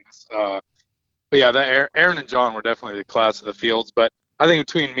too, I guess. But yeah, Aaron and John were definitely the class of the fields, but I think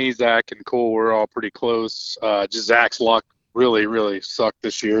between me, Zach, and Cole, we're all pretty close. Just Zach's luck really, really sucked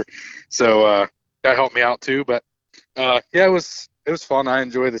this year, so that helped me out too. But it was fun. I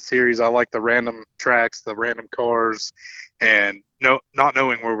enjoy the series. I like the random tracks, the random cars, and not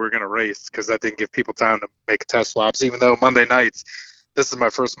knowing where we're going to race, because I didn't give people time to make test laps, even though Monday nights, this is my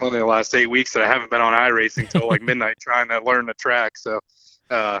first Monday in the last 8 weeks that I haven't been on iRacing till like midnight trying to learn the track. So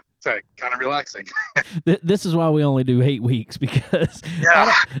it's kind of relaxing. This is why we only do 8 weeks, because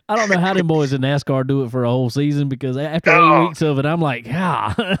Yeah. I don't know how them boys in NASCAR do it for a whole season, because after 8 weeks of it, I'm like,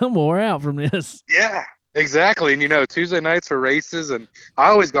 I'm wore out from this. Yeah, exactly. And Tuesday nights are races, and I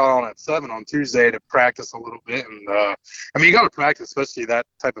always got on at 7 on Tuesday to practice a little bit. And you got to practice, especially that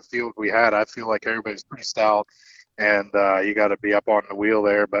type of field we had. I feel like everybody's pretty stout, and you got to be up on the wheel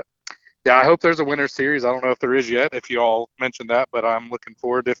there. But yeah, I hope there's a winter series. I don't know if there is yet, if you all mentioned that, but I'm looking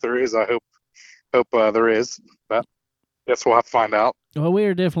forward. If there is, I hope there is. But guess we'll have to find out. Well, we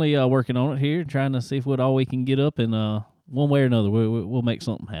are definitely working on it here, trying to see if what all we can get up, and one way or another, we'll make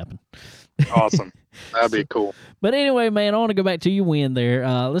something happen. Awesome. That'd be cool. But anyway, man, I want to go back to your win there.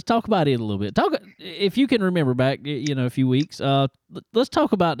 Let's talk about it a little bit. If you can remember back, a few weeks. Let's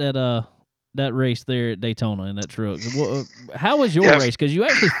talk about that race there at Daytona in that truck. How was your race? Because you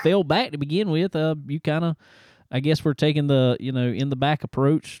actually fell back to begin with. You kind of, I guess, were taking the in the back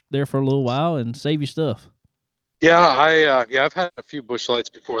approach there for a little while and save your stuff. Yeah, I've had a few Busch Lights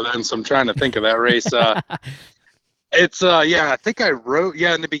before then, so I'm trying to think of that race. It's I think I wrote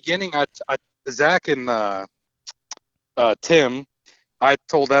in the beginning. Zach and Tim, I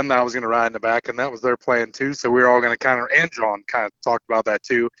told them that I was going to ride in the back, and that was their plan too. So we were all going to and John kind of talked about that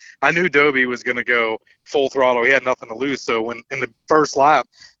too. I knew Dobie was going to go full throttle. He had nothing to lose. So when in the first lap,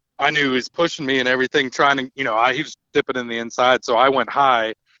 I knew he was pushing me and everything, trying to, he was dipping in the inside. So I went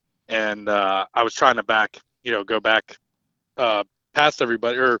high, and I was trying to go back past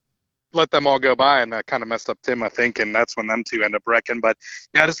everybody, or let them all go by, and that kind of messed up Tim, I think, and that's when them two end up wrecking. But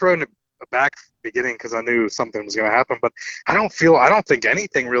yeah, I just rode in the back beginning because I knew something was going to happen. But I don't think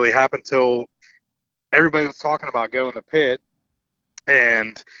anything really happened till everybody was talking about going to pit,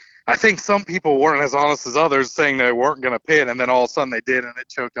 and I think some people weren't as honest as others, saying they weren't going to pit, and then all of a sudden they did, and it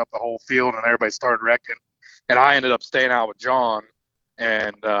choked up the whole field, and everybody started wrecking, and I ended up staying out with John,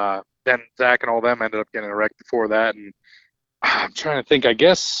 and then Zach and all them ended up getting a wreck before that. And I'm trying to think, I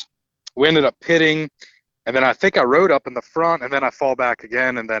guess we ended up pitting, and then I think I rode up in the front, and then I fall back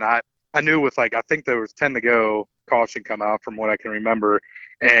again, and then I knew with I think there was 10 to go, caution come out from what I can remember,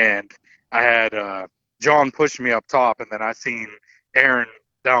 and I had John pushing me up top, and then I seen Aaron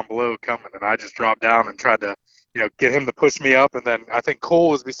down below coming, and I just dropped down and tried to get him to push me up, and then I think Cole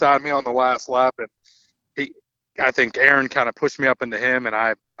was beside me on the last lap, and I think Aaron kind of pushed me up into him, and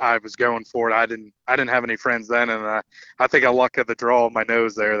I was going for it. I didn't have any friends then, and I think I lucked at the draw of my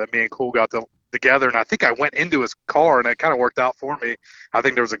nose there that me and Cole got together, and I think I went into his car, and it kind of worked out for me. I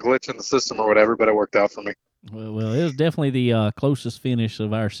think there was a glitch in the system or whatever, but it worked out for me. Well, it was definitely the closest finish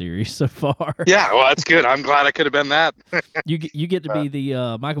of our series so far. Yeah, well, that's good. I'm glad I could have been that. You get to be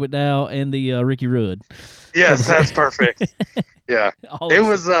the Michael McDowell and the Ricky Rudd. Yes, that's perfect. Yeah, it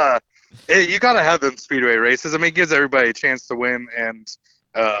was. You got to have them speedway races. I mean, it gives everybody a chance to win, and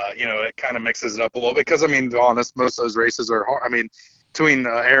it kind of mixes it up a little bit. Because I mean, to be honest, most of those races are hard. I mean, between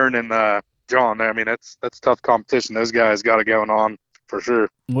Aaron and John there, I mean, that's tough competition. Those guys got it going on for sure.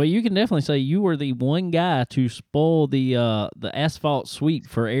 Well, you can definitely say you were the one guy to spoil the asphalt sweep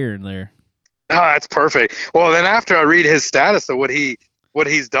for Aaron there. Oh, that's perfect. Well, then after I read his status of what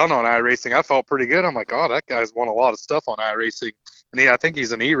he's done on iRacing, I felt pretty good. I'm like, oh, that guy's won a lot of stuff on iRacing. And I think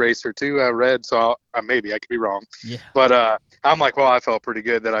he's an e-racer too, I read, so maybe I could be wrong. Yeah. But I'm like, well, I felt pretty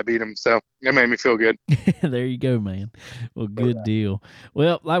good that I beat him, so it made me feel good. There you go, man. Well, good deal.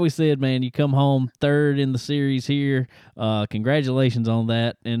 Well, like we said, man, you come home third in the series here. Congratulations on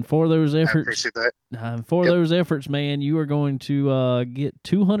that. And for those efforts, those efforts, man, you are going to get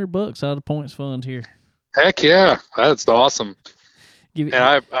 $200 out of the points fund here. Heck yeah, that's awesome. Give it. And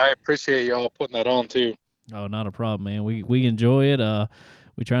I appreciate y'all putting that on too. Oh, not a problem, man. We enjoy it.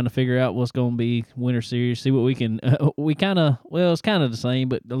 We're trying to figure out what's going to be Winter Series. See what we can. We kind of it's kind of the same,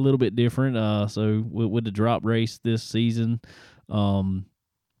 but a little bit different. So with the drop race this season,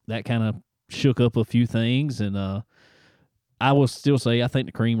 that kind of shook up a few things, and I will still say I think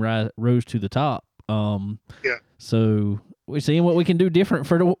the cream rose to the top. Yeah. So we're seeing what we can do different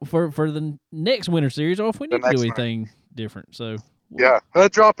for the next Winter Series, or if we need to do anything different. So. Yeah,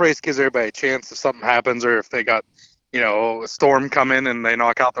 that drop race gives everybody a chance if something happens, or if they got, a storm coming and they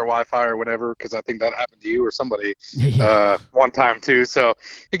knock out their Wi-Fi or whatever. Because I think that happened to you or somebody one time too. So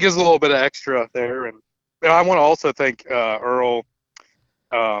it gives a little bit of extra there. And I want to also thank Earl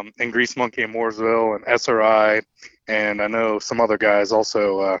and Grease Monkey in Mooresville and SRI, and I know some other guys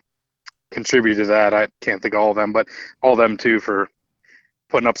also contributed to that. I can't think of all of them, but all of them too for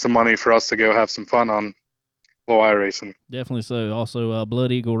putting up some money for us to go have some fun on Low I Racing. Definitely so. Also,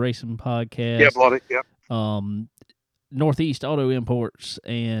 Blood Eagle Racing Podcast. Yeah, Bloody. Yep. Northeast Auto Imports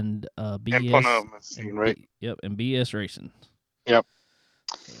and BS. And Plano Machine, right? Yep, and BS Racing. Yep.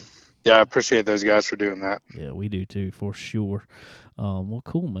 Yeah, I appreciate those guys for doing that. Yeah, we do too, for sure. Well,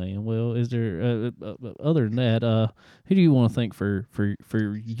 cool, man. Well, is there other than that? Who do you want to thank for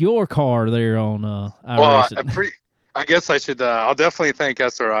your car there on iRacing? I guess I should. I'll definitely thank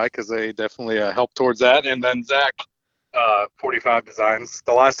SRI because they definitely helped towards that, and then Zach, 45 Designs.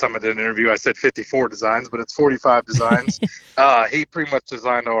 The last time I did an interview, I said 54 Designs, but it's 45 Designs. He pretty much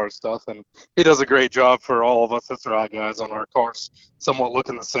designed all our stuff, and he does a great job for all of us SRI guys on our cars, somewhat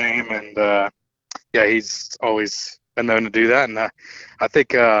looking the same. And yeah, he's always been known to do that, and I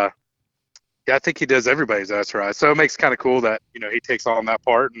think. I think he does everybody's SRI, so it makes it kind of cool that he takes on that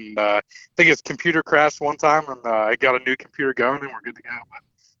part. And I think his computer crashed one time, and I got a new computer going, and we're good to go.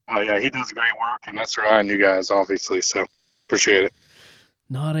 But yeah, he does great work, and SRI and you guys obviously, so appreciate it.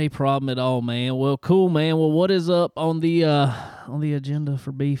 Not a problem at all, man. Well, cool, man. Well, what is up on the agenda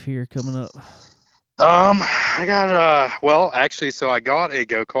for beef here coming up? I got actually, so I got a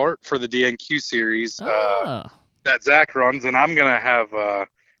go-kart for the DNQ series that Zach runs, and I'm gonna have.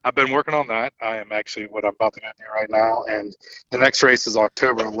 I've been working on that. I am actually what I'm about to go do right now, and the next race is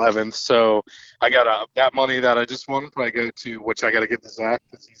October 11th. So I got that money that I just won. I go to which I got to give to Zach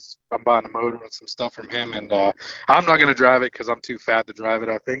because I'm buying a motor and some stuff from him, and I'm not gonna drive it because I'm too fat to drive it,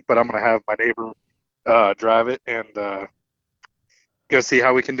 I think. But I'm gonna have my neighbor drive it and go see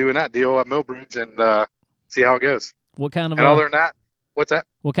how we can do in that deal at Millbridge and see how it goes. What kind of? And other than that, what's that?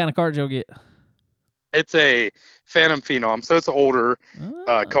 What kind of car did you get? It's a Phantom Phenom, so it's an older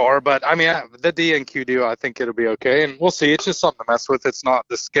car. But, I mean, the DNQ deal, I think it'll be okay. And we'll see. It's just something to mess with. It's not –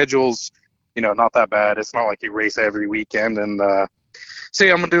 the schedule's, not that bad. It's not like you race every weekend. And so,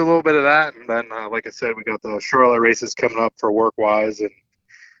 yeah, I'm going to do a little bit of that. And then, like I said, we got the Charlotte races coming up for work-wise and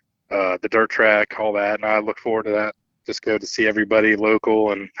the dirt track, all that. And I look forward to that. Just go to see everybody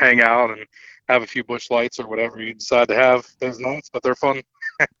local and hang out and have a few bush lights or whatever you decide to have those nights. But they're fun.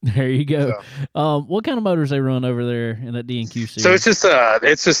 There you go. So, what kind of motors they run over there in that DNQ series? So it's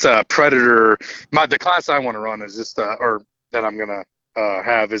just a Predator. The class I want to run is just or that I'm gonna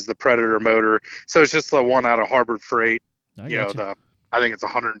have is the Predator motor. So it's just the one out of Harbor Freight. I think it's a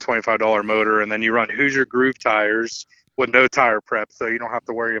 $125 motor, and then you run Hoosier Groove tires with no tire prep, so you don't have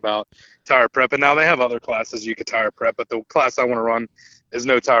to worry about tire prep. And now they have other classes you could tire prep, but the class I want to run is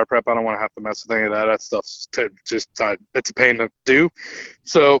no tire prep. I don't want to have to mess with any of that. That stuff's it's a pain to do.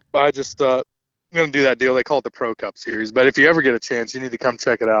 So I just I'm going to do that deal. They call it the Pro Cup Series. But if you ever get a chance, you need to come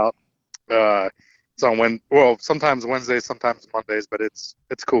check it out. It's on sometimes Wednesdays, sometimes Mondays, but it's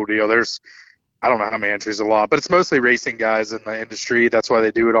a cool deal. I don't know how many entries, a lot, but it's mostly racing guys in the industry. That's why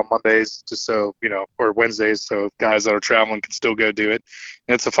they do it on Mondays, just so, or Wednesdays, so guys that are traveling can still go do it.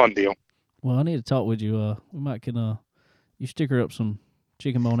 And it's a fun deal. Well, I need to talk with you. We might you sticker up some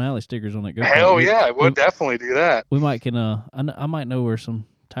Chicken Bone Alley stickers on that go-kart. Hell yeah, we'll definitely do that. We might I might know where some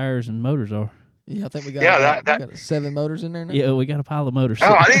tires and motors are. Yeah, I think we got we got 7 motors in there now. Yeah, we got a pile of motors.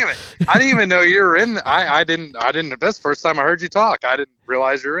 Oh, I didn't even know you were in. I didn't. That's the first time I heard you talk. I didn't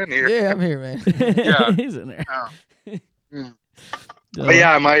realize you were in here. Yeah, I'm here, man. Yeah, he's in there. Oh. But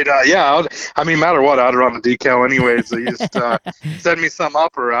yeah, I might. Matter what, I'd run a decal anyways. So you just send me some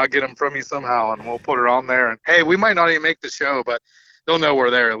up, or I'll get them from you somehow, and we'll put it on there. And hey, we might not even make the show, but they'll know we're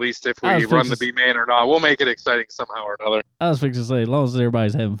there at least if we run the B-Man or not. We'll make it exciting somehow or another. I was fixing to say, as long as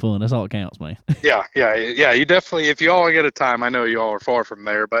everybody's having fun, that's all that counts, man. Yeah. You definitely, if you all get a time, I know you all are far from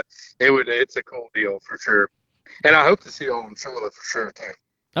there, but it's a cool deal for sure. And I hope to see you all in Charlotte for sure too.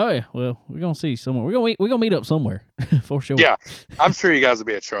 Oh yeah, well, we're gonna see somewhere. We're gonna meet up somewhere for sure. Yeah, I'm sure you guys will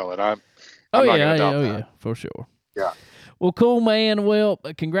be at Charlotte. I'm yeah, for sure. Yeah. Well, cool, man. Well,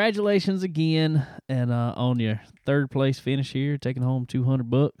 congratulations again, and on your third place finish here, taking home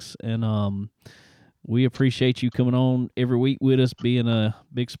 $200, and we appreciate you coming on every week with us, being a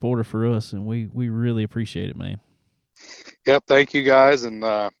big supporter for us, and we really appreciate it, man. Yep, thank you guys, and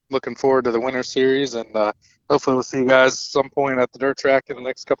looking forward to the Winter Series, and hopefully we'll see you guys some point at the dirt track in the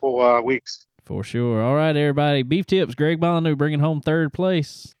next couple weeks. For sure. All right, everybody. Beef Tips, Greg Bonu bringing home third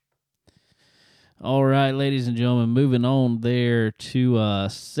place. All right, ladies and gentlemen, moving on there to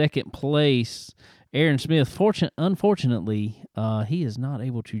second place. Aaron Smith, unfortunately, he is not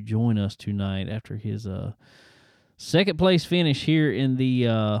able to join us tonight after his second place finish here in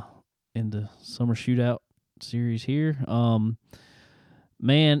the summer shootout series here.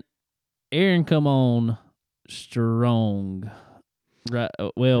 Man, Aaron come on strong. Right.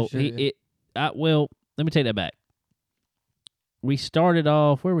 Well, Sure, yeah. let me take that back. We started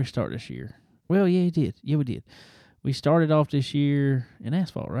off, where we start this year? Well, yeah, he did. Yeah, we did. We started off this year in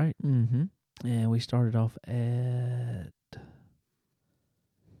asphalt, right? Mm-hmm. And we started off at,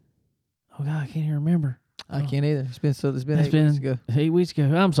 oh God, I can't even remember. I can't either. It's been 8 It's weeks ago. 8 weeks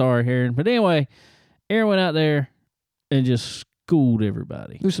ago. I'm sorry, Aaron. But anyway, Aaron went out there and just schooled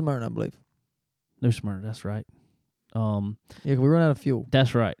everybody. New Smyrna, I believe. No Smyrna, that's right. Yeah, 'cause we run out of fuel.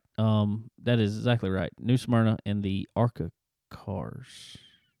 That's right. That is exactly right. New Smyrna and the ARCA cars.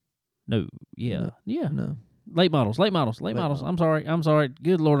 No, yeah, No. yeah. No. Late models. models. I'm sorry.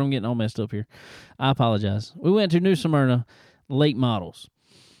 Good Lord, I'm getting all messed up here. I apologize. We went to New Smyrna, late models.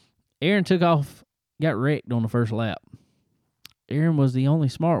 Aaron took off, got wrecked on the first lap. Aaron was the only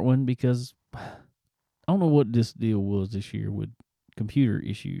smart one because I don't know what this deal was this year with computer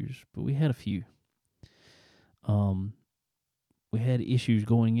issues, but we had a few. We had issues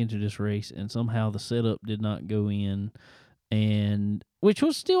going into this race, and somehow the setup did not go in, and which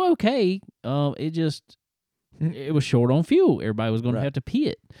was still okay. It was short on fuel. Everybody was going to have to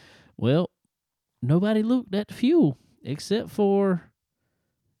pit. Well, nobody looked at the fuel except for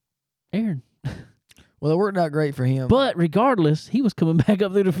Aaron. Well, it worked out great for him. But regardless, he was coming back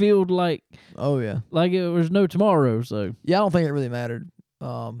up through the field like Oh, yeah. it was no tomorrow. So Yeah, I don't think it really mattered.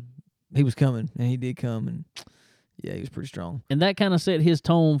 He was coming, and he did come, and yeah, he was pretty strong. and that kind of set his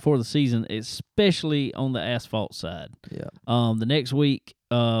tone for the season, especially on the asphalt side. Yeah. The next week,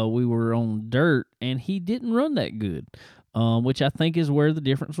 we were on dirt, and he didn't run that good, which I think is where the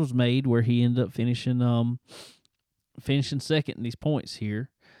difference was made, where he ended up finishing second in these points here.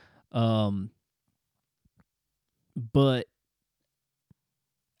 But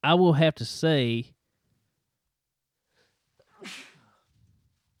I will have to say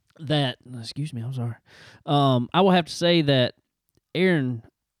that, excuse me, I'm sorry. I will have to say that Aaron,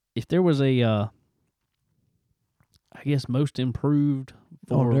 if there was a, I guess most improved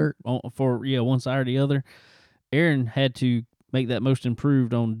On dirt. for one side or the other, Aaron had to make that most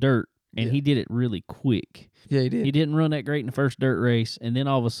improved on dirt, and Yeah. he did it really quick. Yeah, he did. He didn't run that great in the first dirt race, and then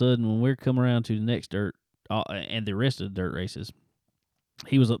all of a sudden, when we're coming around to the next dirt and the rest of the dirt races,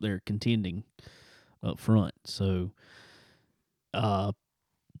 he was up there contending up front. So,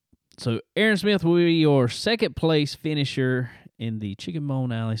 Aaron Smith will be your second place finisher in the Chicken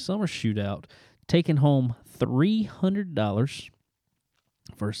Bone Alley Summer Shootout, taking home $300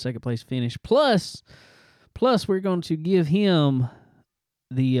 for a second place finish. Plus, we're going to give him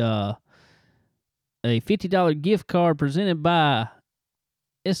the a $50 gift card presented by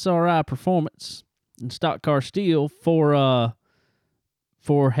SRI Performance and Stock Car Steel for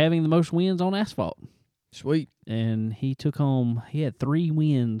having the most wins on asphalt. Sweet. And he had 3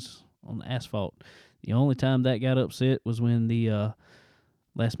 wins on the asphalt. The only time that got upset was when the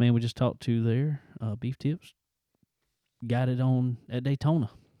last man we just talked to there, Beef Tips, got it on at Daytona.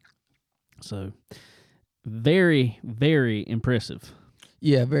 So, very, very impressive.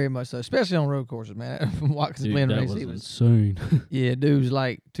 Yeah, very much so. Especially on road courses, man. From Watkins Dude, Glen that race, was he was insane. yeah, dude was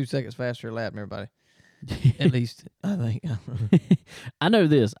like 2 seconds faster a lap than everybody. At least I think. I know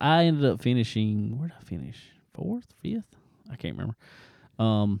this. I ended up finishing, where did I finish? 4th, 5th? I can't remember.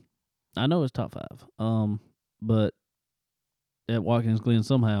 I know it's top 5. But at Watkins Glen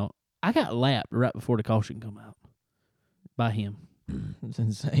somehow, I got lapped right before the caution come out by him. It's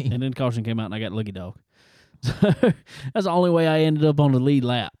insane. And then the caution came out and I got lucky dog. So that's the only way I ended up on the lead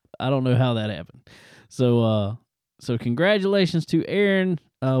lap. I don't know how that happened. So congratulations to Aaron.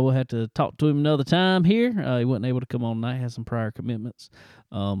 We'll have to talk to him another time here. He wasn't able to come on tonight, had some prior commitments.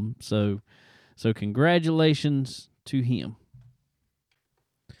 So congratulations to him.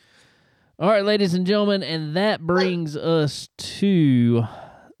 All right, ladies and gentlemen, and that brings us to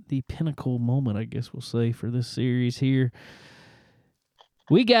the pinnacle moment, I guess we'll say, for this series here.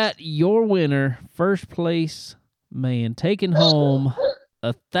 We got your winner, first place Man, taking home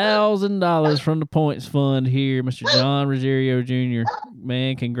 $1,000 from the points fund here, Mr. John Rosario Jr.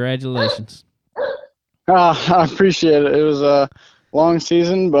 Man, congratulations. I appreciate it. It was a long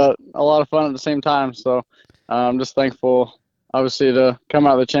season, but a lot of fun at the same time. So I'm just thankful, obviously, to come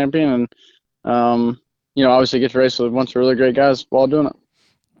out the champion and, obviously get to race with a bunch of really great guys while doing it.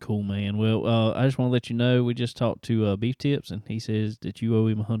 Cool, man. Well, I just want to let you know we just talked to Beef Tips, and he says that you owe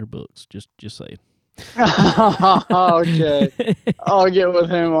him $100. Just saying. Okay, I'll get with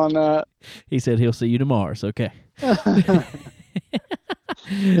him on that. He said he'll see you tomorrow. So okay.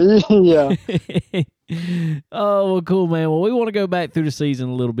 Yeah. Oh, well, cool, man. Well, we want to go back through the season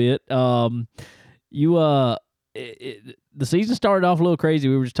a little bit. The season started off a little crazy.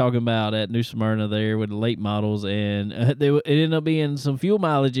 We were just talking about at New Smyrna there with the late models, and it ended up being some fuel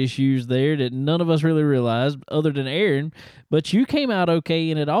mileage issues there that none of us really realized other than Aaron. But you came out okay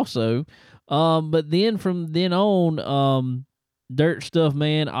in it also. But then from then on, dirt stuff,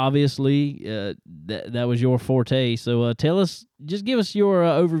 man, obviously, that was your forte. So just give us your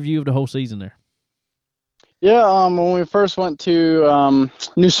overview of the whole season there. Yeah, when we first went to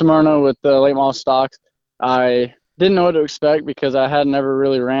New Smyrna with the late model stocks, I didn't know what to expect because I had never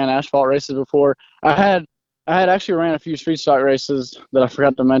really ran asphalt races before. I had actually ran a few street stock races that I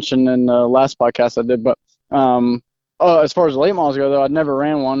forgot to mention in the last podcast I did, but as far as the late models go, though, I'd never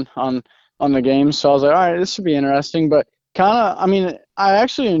ran one on the game, so I was like, all right, this should be interesting. But I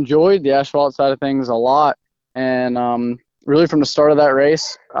actually enjoyed the asphalt side of things a lot, and really from the start of that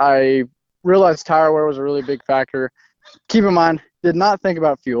race, I realized tire wear was a really big factor. Keep in mind, did not think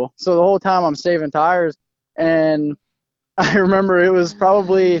about fuel. So the whole time I'm saving tires, and I remember it was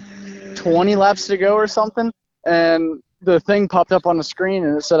probably 20 laps to go or something, and the thing popped up on the screen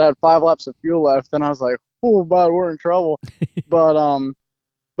and it said I had 5 laps of fuel left, and I was like, oh, bud, we're in trouble. But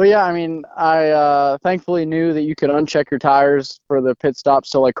yeah, I mean, I thankfully knew that you could uncheck your tires for the pit stop.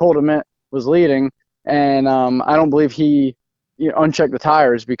 So like Cole DeMint was leading, and I don't believe he unchecked the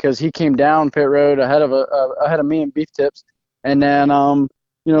tires because he came down pit road ahead of me and Beef Tips, and then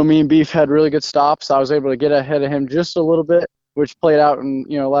me and Beef had really good stops. I was able to get ahead of him just a little bit, which played out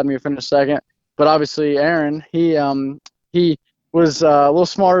and allowed me to finish second. But obviously Aaron, he was a little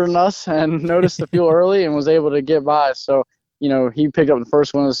smarter than us and noticed the fuel early and was able to get by. So he picked up the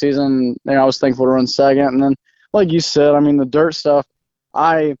first one of the season, and I was thankful to run second. And then, like you said, I mean, the dirt stuff,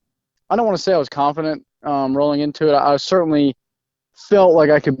 I don't want to say I was confident rolling into it. I certainly felt like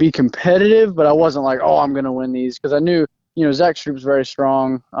I could be competitive, but I wasn't like, oh, I'm going to win these, because I knew, Zach Stroop's very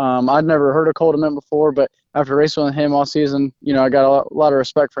strong. I'd never heard of Cole DeMint before, but after racing with him all season, I got a lot of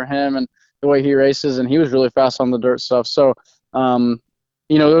respect for him and the way he races, and he was really fast on the dirt stuff. So, there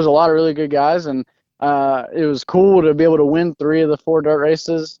was a lot of really good guys, and it was cool to be able to win 3 of the 4 dirt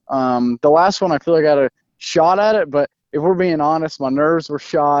races. The last one, I feel like I had a shot at it, but if we're being honest, my nerves were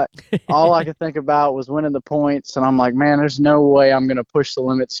shot. All I could think about was winning the points, and I'm like, man, there's no way I'm going to push the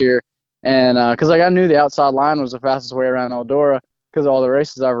limits here. And because I knew the outside line was the fastest way around Eldora because of all the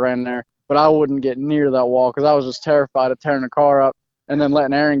races I've ran there, but I wouldn't get near that wall because I was just terrified of tearing the car up and then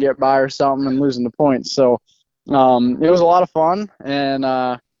letting Aaron get by or something and losing the points. So it was a lot of fun, and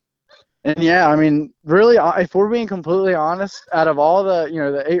yeah, I mean, really, if we're being completely honest, out of all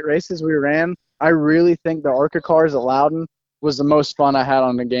the 8 races we ran, I really think the ARCA cars at Loudon was the most fun I had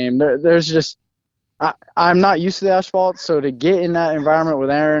on the game. There's just, I'm not used to the asphalt, so to get in that environment with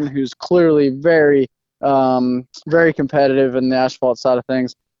Aaron, who's clearly very, very competitive in the asphalt side of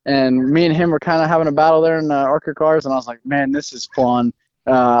things, and me and him were kind of having a battle there in the ARCA cars, and I was like, man, this is fun.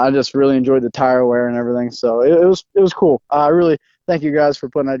 I just really enjoyed the tire wear and everything, so it was cool. I really thank you guys for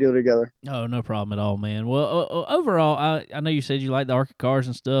putting that deal together. Oh, no problem at all, man. Well, overall, I know you said you like the ARCA cars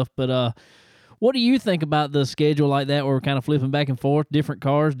and stuff, but what do you think about the schedule like that where we're kind of flipping back and forth, different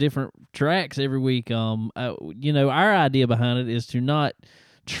cars, different tracks every week? Our idea behind it is to not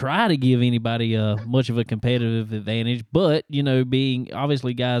try to give anybody much of a competitive advantage, but, being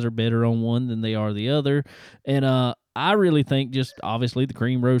obviously guys are better on one than they are the other. And I really think just obviously the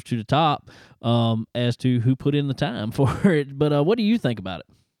cream rose to the top as to who put in the time for it. But what do you think about it?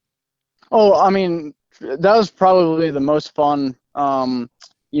 Oh, I mean, that was probably the most fun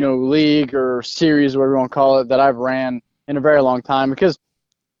league or series, whatever you want to call it, that I've ran in a very long time because,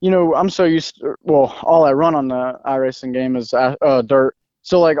 I'm so used to, all I run on the iRacing game is dirt.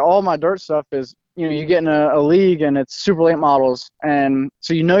 So, like, all my dirt stuff is, you get in a league and it's super late models. And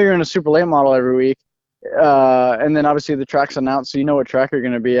so you're in a super late model every week. And then, obviously, the track's announced, so you know what track you're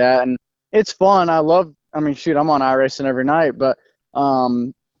going to be at. And it's fun. I'm on iRacing every night. But,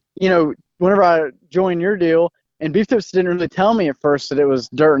 whenever I joined your deal, and Beef Tips didn't really tell me at first that it was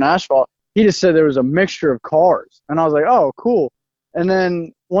dirt and asphalt. he just said there was a mixture of cars. And I was like, oh, cool. And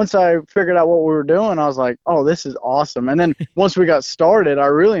then once I figured out what we were doing, I was like, oh, this is awesome. And then once we got started, I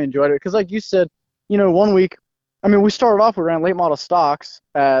really enjoyed it. Because like you said, you know, 1 week, I mean, we started off, we ran late model stocks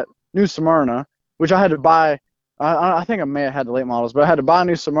at New Smyrna, which I had to buy. I think I may have had the late models, but I had to buy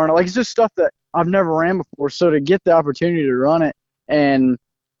New Smyrna. Like, it's just stuff that I've never ran before. So to get the opportunity to run it, and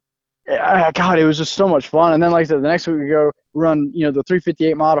God, it was just so much fun. And then, like I said, the next week we go run, you know, the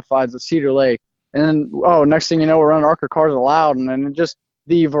 358 modifieds at Cedar Lake. And then, next thing you know, we're running ARCA Cars Allowed. And then just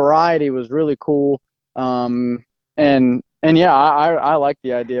the variety was really cool. And yeah, I like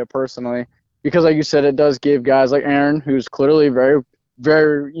the idea personally, because like you said, it does give guys like Aaron, who's clearly very,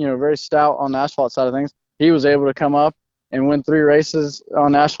 very, you know, very stout on the asphalt side of things. He was able to come up and win 3 races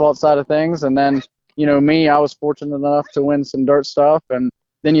on the asphalt side of things. And then, you know, me, I was fortunate enough to win some dirt stuff. And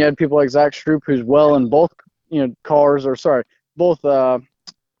then you had people like Zach Stroop, who's well in both, you know, both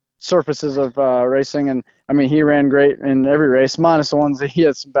surfaces of racing. And I mean, he ran great in every race, minus the ones that he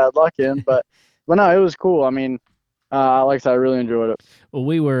had some bad luck in. But no, it was cool. I mean, like I said, I really enjoyed it. Well,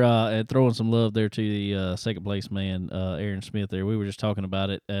 we were throwing some love there to the second place man, Aaron Smith there. We were just talking about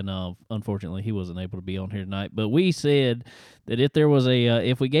it, and unfortunately he wasn't able to be on here tonight. But we said that if there was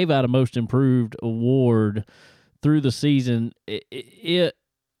if we gave out a most improved award through the season, it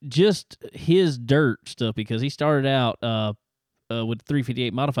just his dirt stuff, because he started out with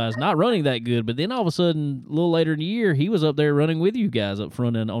 358 modifieds not running that good, but then all of a sudden, a little later in the year, he was up there running with you guys up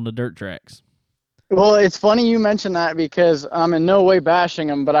front and on the dirt tracks. Well, it's funny you mention that, because I'm in no way bashing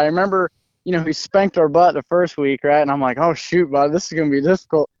him, but I remember, you know, he spanked our butt the first week, right? And I'm like, oh, shoot, bud, this is going to be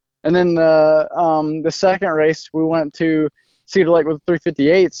difficult. And then the second race, we went to Cedar Lake with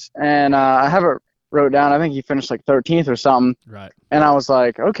 358s, and I have it wrote down. I think he finished like 13th or something. Right. And I was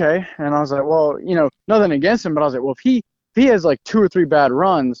like, okay. And I was like, well, you know, nothing against him, but I was like, well, if he has like 2 or 3 bad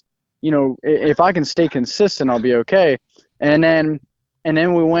runs, you know, if I can stay consistent, I'll be okay. And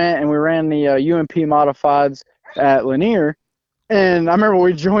then we went and we ran the UMP modifieds at Lanier. And I remember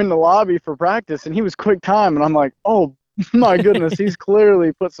we joined the lobby for practice, and he was quick time. And I'm like, oh, my goodness, he's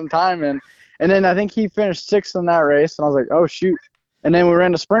clearly put some time in. And then I think he finished 6th in that race. And I was like, oh, shoot. And then we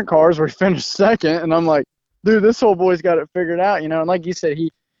ran the sprint cars where he finished 2nd. And I'm like, dude, this whole boy's got it figured out, you know. And like you said,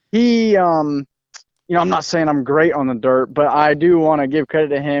 he you know, I'm not saying I'm great on the dirt, but I do want to give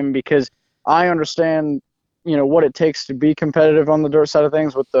credit to him, because I understand, you know, what it takes to be competitive on the dirt side of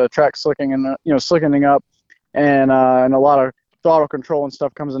things, with the track slicking and, you know, slickening up, and a lot of throttle control and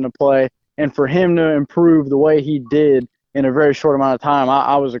stuff comes into play. And for him to improve the way he did in a very short amount of time,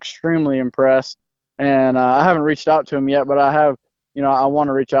 I was extremely impressed. And I haven't reached out to him yet, but I have, you know, I want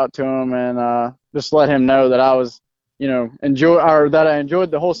to reach out to him and just let him know that I was, you know, that I enjoyed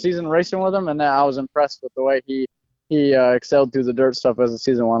the whole season racing with him, and that I was impressed with the way he excelled through the dirt stuff as the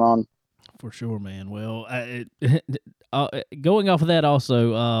season went on. For sure, man. Well, going off of that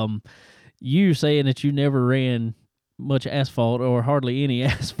also, you saying that you never ran much asphalt or hardly any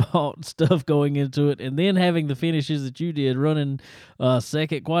asphalt stuff going into it, and then having the finishes that you did, running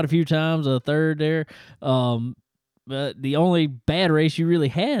second quite a few times, a third there. But the only bad race you really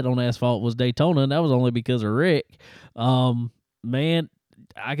had on asphalt was Daytona, and that was only because of Rick. Man,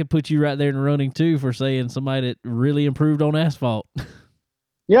 I could put you right there in the running too for saying somebody that really improved on asphalt.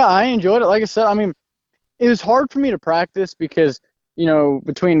 Yeah, I enjoyed it. Like I said, I mean, it was hard for me to practice because, you know,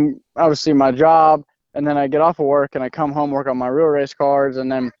 between obviously my job and then I get off of work and I come home, work on my real race cards, and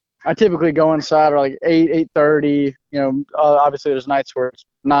then I typically go inside at like 8:30. You know, obviously there's nights where it's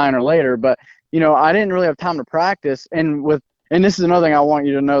 9 or later, but you know, I didn't really have time to practice. And this is another thing I want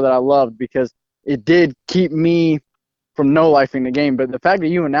you to know that I loved, because it did keep me from no-lifing the game. But the fact that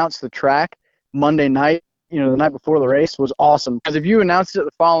you announced the track Monday night, you know, the night before the race, was awesome. Because if you announced it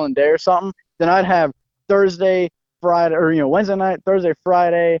the following day or something, then I'd have Thursday, Friday, or, you know, Wednesday night, Thursday,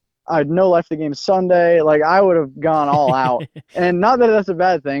 Friday. I'd no-life the game Sunday. Like, I would have gone all out. And not that that's a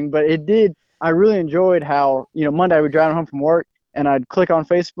bad thing, but it did. I really enjoyed how, you know, Monday I would drive home from work, and I'd click on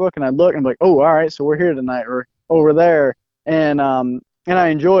Facebook and I'd look and be like, oh, all right, so we're here tonight or over there. And I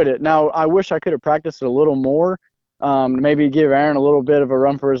enjoyed it. Now, I wish I could have practiced it a little more, maybe give Aaron a little bit of a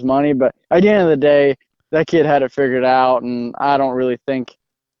run for his money. But at the end of the day, that kid had it figured out, and I don't really think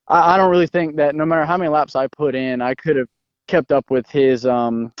that no matter how many laps I put in, I could have kept up with his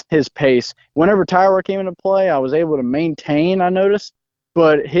pace. Whenever tire wear came into play, I was able to maintain, I noticed.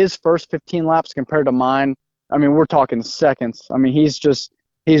 But his first 15 laps compared to mine, I mean, we're talking seconds. I mean,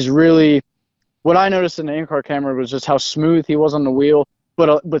 he's really, what I noticed in the in-car camera was just how smooth he was on the wheel,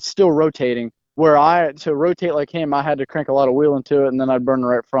 but still rotating. Where to rotate like him, I had to crank a lot of wheel into it, and then I'd burn the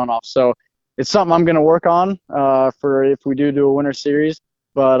right front off. So it's something I'm going to work on for if we do a winter series.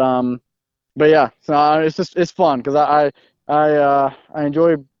 But but yeah, so it's fun because I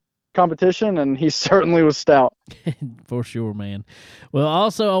enjoy competition, and he certainly was stout. For sure, man. Well,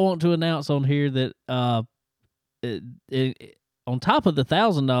 also I want to announce on here that on top of the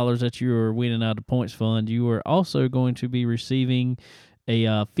 $1,000 that you are winning out of the points fund, you are also going to be receiving a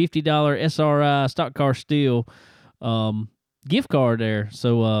 $50 SRI Stock Car Steel gift card there.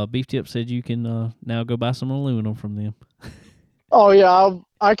 So Beef Tip said you can now go buy some aluminum from them. Oh yeah,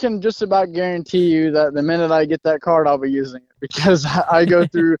 I can just about guarantee you that the minute I get that card, I'll be using it because I go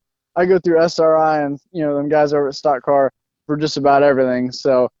through SRI and them guys over at Stock Car for just about everything.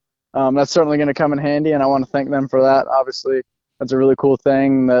 So that's certainly going to come in handy, and I want to thank them for that. Obviously, that's a really cool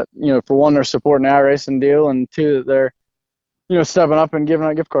thing that for one, they're supporting our racing deal, and two, that they're stepping up and giving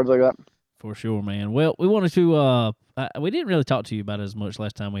out gift cards like that. For sure, man. Well, we wanted to we didn't really talk to you about it as much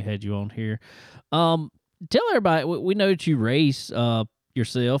last time we had you on here. Tell everybody, we know that you race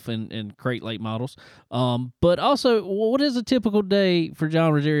yourself and crate late models, but also, what is a typical day for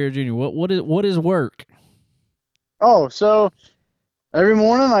John Rogerio Jr.? What is work? Oh, so every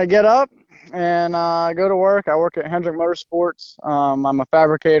morning I get up and I go to work. I work at Hendrick Motorsports. I'm a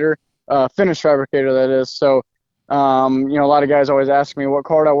fabricator, finished fabricator, that is. So, a lot of guys always ask me what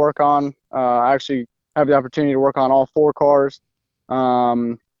car I work on. I actually have the opportunity to work on all 4 cars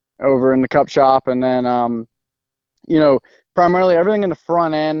over in the Cup shop. And then, primarily everything in the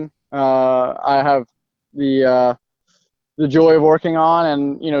front end, I have the joy of working on,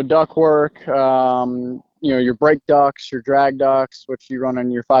 and, duct work, your brake ducts, your drag ducts, which you run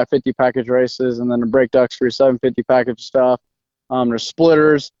in your 550 package races, and then the brake ducts for your 750 package stuff. There's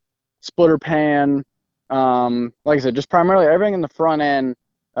splitters, splitter pan. Like I said, just primarily everything in the front end.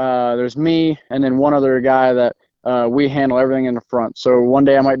 There's me and then one other guy that we handle everything in the front. So one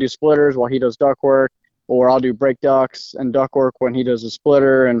day I might do splitters while he does duct work, or I'll do brake ducts and duct work when he does the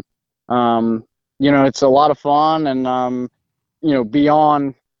splitter. And, it's a lot of fun, and,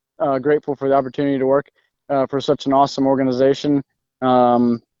 beyond grateful for the opportunity to work for such an awesome organization.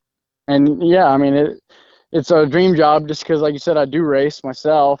 And yeah, I mean, it's a dream job just because, like you said, I do race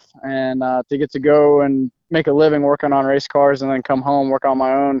myself, and to get to go and make a living working on race cars and then come home, work on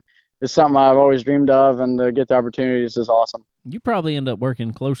my own is something I've always dreamed of, and to get the opportunities is awesome. You probably end up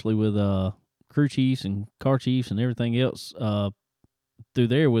working closely with crew chiefs and car chiefs and everything else through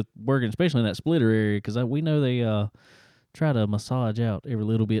there with working, especially in that splitter area, because we know they try to massage out every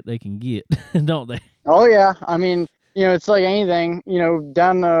little bit they can get, don't they? Oh yeah, I mean, it's like anything,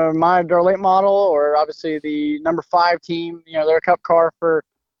 down the my late model, or obviously the number 5 team, they're a Cup car for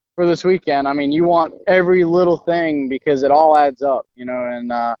this weekend. I mean, you want every little thing because it all adds up,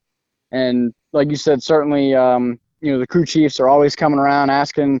 and like you said, certainly, the crew chiefs are always coming around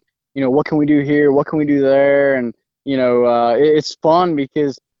asking, what can we do here? What can we do there? And, it's fun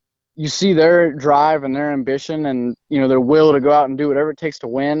because you see their drive and their ambition and, their will to go out and do whatever it takes to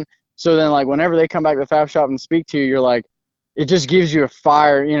win. So then, like, whenever they come back to the fab shop and speak to you, you're like, it just gives you a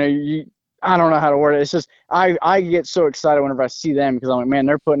fire. I don't know how to word it. It's just I get so excited whenever I see them because I'm like, man,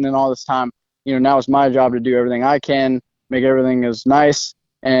 they're putting in all this time. Now it's my job to do everything I can, make everything as nice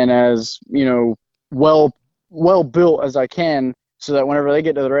and as, well built as I can, so that whenever they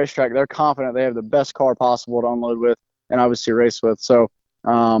get to the racetrack, they're confident they have the best car possible to unload with and obviously race with. So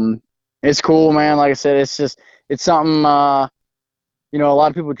it's cool, man. Like I said, it's something a lot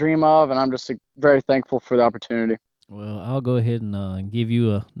of people dream of, and I'm just very thankful for the opportunity. Well, I'll go ahead and give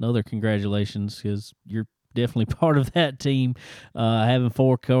you another congratulations, because you're definitely part of that team, having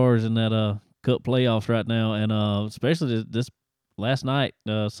 4 cars in that Cup playoffs right now, and especially this last night,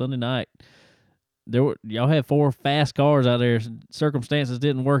 Sunday night. Y'all had 4 fast cars out there. Circumstances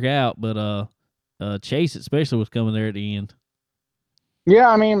didn't work out, but Chase especially was coming there at the end. Yeah,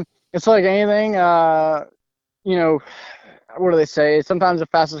 I mean, it's like anything. What do they say? Sometimes the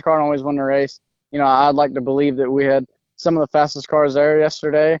fastest car don't always win the race. I'd like to believe that we had some of the fastest cars there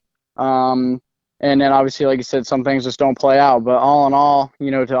yesterday. And then obviously, like you said, some things just don't play out. But all in all,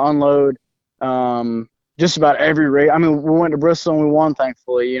 to unload just about every race. I mean, we went to Bristol and we won,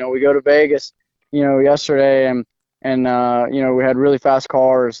 thankfully. We go to Vegas, yesterday, and we had really fast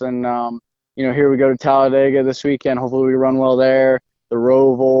cars. And, here we go to Talladega this weekend. Hopefully we run well there. The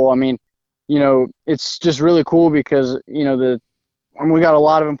Roval. I mean, it's just really cool because, we got a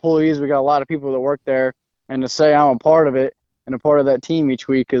lot of employees. We got a lot of people that work there. And to say I'm a part of it and a part of that team each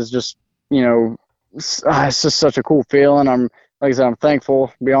week is just, it's just such a cool feeling. Like I said, I'm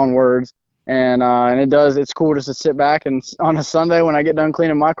thankful beyond words. And it's cool just to sit back and on a Sunday when I get done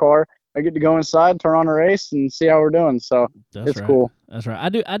cleaning my car, I get to go inside, turn on a race, and see how we're doing. So That's it's right. cool. That's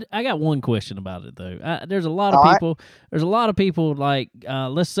right. I got one question about it though. There's a lot All of right. people. There's a lot of people like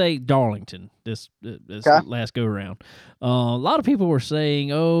let's say Darlington. This Okay. last go around. A lot of people were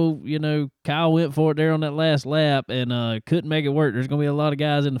saying, oh, Kyle went for it there on that last lap and couldn't make it work. There's gonna be a lot of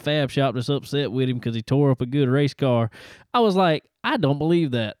guys in the fab shop that's upset with him because he tore up a good race car. I was like, I don't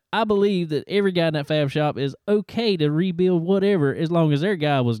believe that. I believe that every guy in that fab shop is okay to rebuild whatever as long as their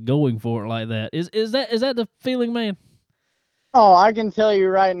guy was going for it like that. Is that the feeling, man? Oh, I can tell you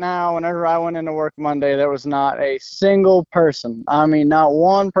right now, whenever I went into work Monday, there was not a single person. I mean, not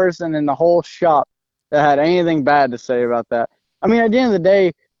one person in the whole shop that had anything bad to say about that. I mean, at the end of the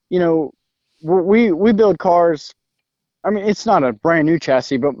day, we build cars. I mean, it's not a brand new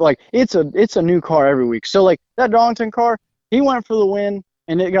chassis, but like it's a new car every week. So like that Darlington car, he went for the win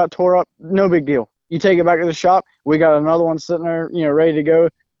and it got tore up. No big deal. You take it back to the shop. We got another one sitting there, ready to go.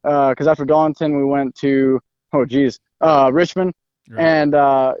 Because after Darlington, we went to Richmond, Right. and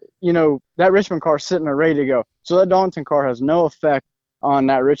that Richmond car sitting there ready to go. So that Darlington car has no effect on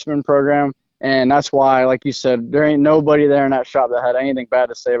that Richmond program, and that's why, like you said, there ain't nobody there in that shop that had anything bad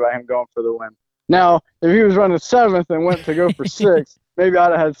to say about him going for the win. Now, if he was running 7th and went to go for 6th, maybe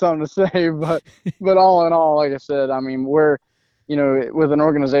I'd have had something to say. But all in all, like I said, I mean, we're, with an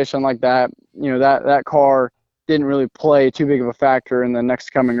organization like that, that car didn't really play too big of a factor in the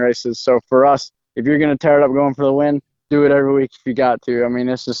next coming races. So for us, if you're going to tear it up going for the win, do it every week if you got to. I mean,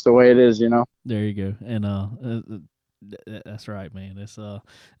 it's just the way it is, There you go. And that's right, man. It's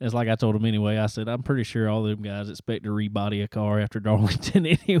like I told him anyway. I said I'm pretty sure all them guys expect to rebody a car after Darlington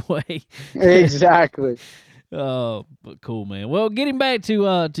anyway. Exactly. But cool, man. Well, getting back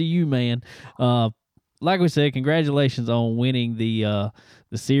to you, man. Like we said, congratulations on winning the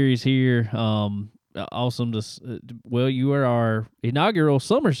series here. Awesome to you are our inaugural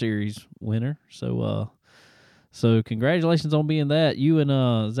summer series winner. So congratulations on being that. You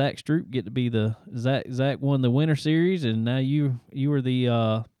and Zach Stroop get to be Zach won the winter series, and now you were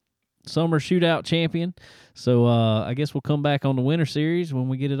the summer shootout champion. So I guess we'll come back on the winter series when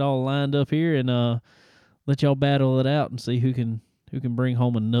we get it all lined up here and let y'all battle it out and see who can bring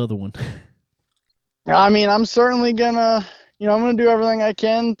home another one. I mean, I'm certainly gonna, I'm gonna do everything I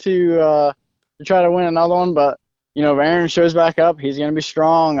can to try to win another one. But if Aaron shows back up, he's gonna be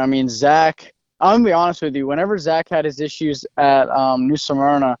strong. I mean, Zach. I'm gonna be honest with you. Whenever Zach had his issues at New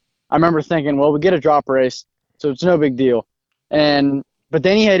Smyrna, I remember thinking, well, we get a drop race, so it's no big deal. But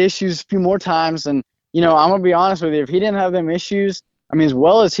then he had issues a few more times, and I'm gonna be honest with you. If he didn't have them issues, I mean, as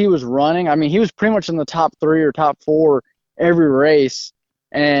well as he was running, I mean, he was pretty much in the top 3 or top 4 every race,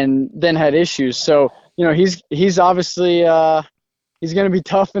 and then had issues. So he's obviously he's gonna be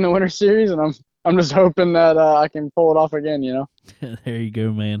tough in the winter series, and I'm just hoping that I can pull it off again. There you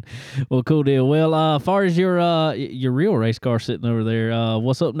go, man. Well, cool deal. Well, as far as your real race car sitting over there,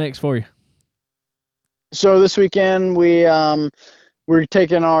 what's up next for you? So this weekend we're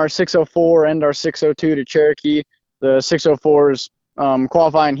taking our 604 and our 602 to Cherokee. The 604 is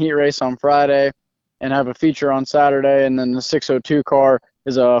qualifying heat race on Friday and have a feature on Saturday, and then the 602 car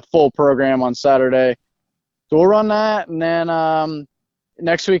is a full program on Saturday. So we'll run that, and then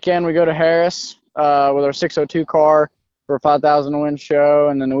next weekend we go to Harris with our 602 car for a 5,000 win show,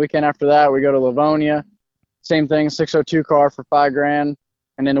 and then the weekend after that we go to Livonia, same thing, 602 car for $5,000,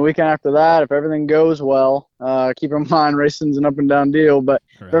 and then the weekend after that, if everything goes well, keep in mind racing's an up and down deal, but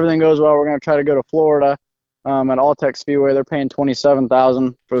Right. if everything goes well, we're going to try to go to Florida at Alltech Speedway. They're paying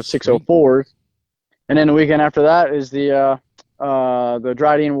 $27,000 for the 604s, and then the weekend after that is the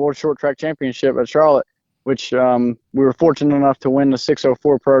Dryden World Short Track Championship at Charlotte, which we were fortunate enough to win the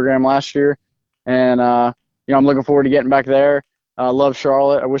 604 program last year, and I'm looking forward to getting back there. I love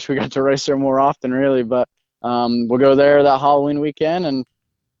Charlotte. I wish we got to race there more often, really, but we'll go there that Halloween weekend and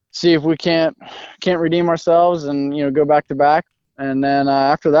see if we can't redeem ourselves and go back to back. And then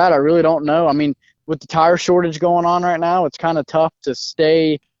after that, I really don't know. I mean, with the tire shortage going on right now, it's kind of tough to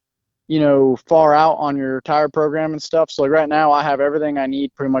stay far out on your tire program and stuff. So like right now, I have everything I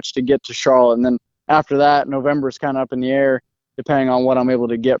need pretty much to get to Charlotte, and then after that, November is kind of up in the air depending on what I'm able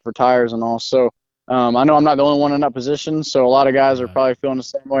to get for tires and all. So I know I'm not the only one in that position, so a lot of guys are probably feeling the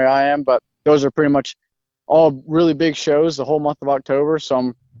same way I am, but those are pretty much all really big shows the whole month of October, so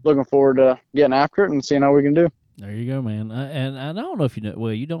I'm looking forward to getting after it and seeing how we can do. There you go, man. And I don't know if you know,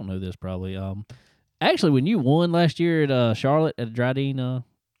 well, you don't know this probably. Actually, when you won last year at Charlotte at Dryden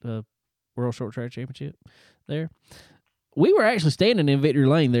World Short Track Championship there, we were actually standing in Victory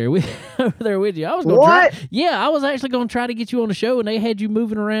Lane there over there with you. I was going I was actually going to try to get you on the show, and they had you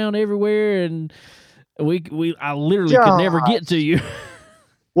moving around everywhere, and I literally could never get to you.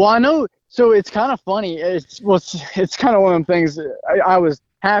 Well, I know. So it's kind of funny. It's kind of one of them things. I was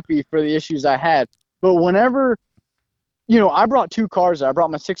happy for the issues I had, but whenever I brought two cars. I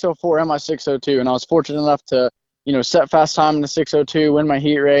brought my 604 and my 602, and I was fortunate enough to set fast time in the 602, win my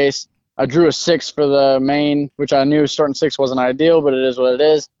heat race. I drew a 6 for the main, which I knew starting 6 wasn't ideal, but it is what it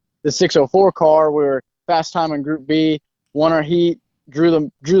is. The 604 car, we were fast time in Group B, won our heat, drew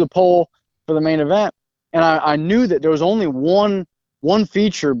the pole for the main event, and I knew that there was only one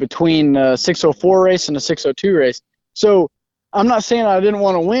feature between the 604 race and the 602 race. So I'm not saying I didn't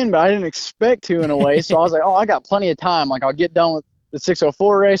want to win, but I didn't expect to in a way. So I was like, oh, I got plenty of time. Like, I'll get done with the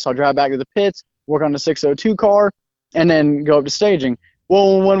 604 race. I'll drive back to the pits, work on the 602 car, and then go up to staging.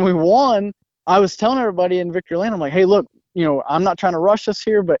 Well, when we won, I was telling everybody in Victory Lane, I'm like, hey, look, I'm not trying to rush this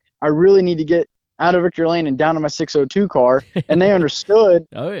here, but I really need to get out of Victory Lane and down to my 602 car. And they understood.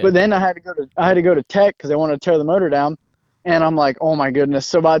 Oh, yeah. But then I had to go to Tech because they wanted to tear the motor down. And I'm like, oh my goodness.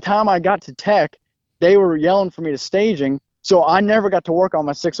 So by the time I got to Tech, they were yelling for me to staging. So I never got to work on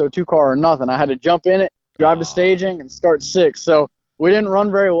my 602 car or nothing. I had to jump in it, drive to staging, and start 6. So we didn't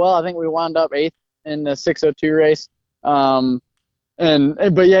run very well. I think we wound up 8th in the 602 race. But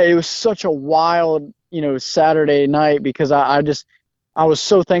yeah, it was such a wild, Saturday night because I was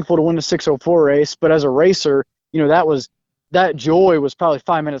so thankful to win the 604 race. But as a racer, that joy was probably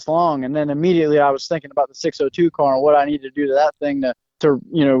 5 minutes long. And then immediately I was thinking about the 602 car and what I needed to do to that thing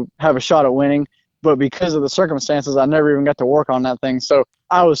to have a shot at winning. But because of the circumstances, I never even got to work on that thing. So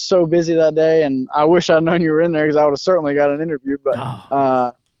I was so busy that day, and I wish I'd known you were in there because I would have certainly got an interview.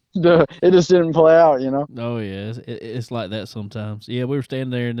 But it just didn't play out, Oh, yeah. It's like that sometimes. Yeah, we were standing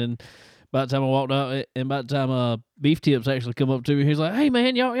there, and then by the time I walked out, and by the time Beef Tips actually come up to me, he's like, hey,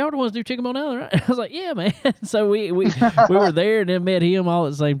 man, y'all the ones do Chicken Bone Alley, right? I was like, yeah, man. So we were there and then met him all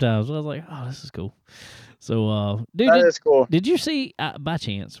at the same time. So I was like, oh, this is cool. So, dude, that is cool. Did you see, by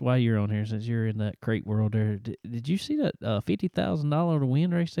chance, while you're on here, since you're in that crate world there, did you see that $50,000 to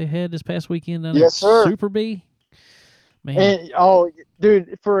win race they had this past weekend down Yes, sir. Super B? Man. And,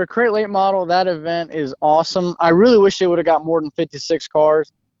 dude, for a crate late model, that event is awesome. I really wish they would have got more than 56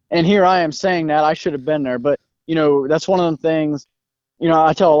 cars. And here I am saying that I should have been there. But, that's one of them things,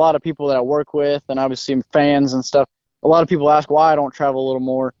 I tell a lot of people that I work with and obviously fans and stuff. A lot of people ask why I don't travel a little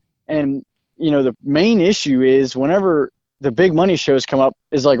more. And, the main issue is whenever the big money shows come up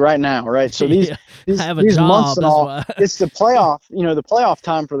is like right now, right? So these months and all, it's the playoff, the playoff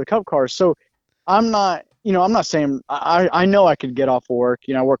time for the Cup cars. So I'm not saying I know I could get off work.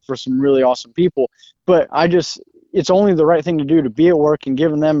 I work for some really awesome people, but it's only the right thing to do to be at work and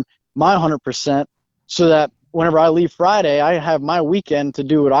giving them my 100% so that whenever I leave Friday, I have my weekend to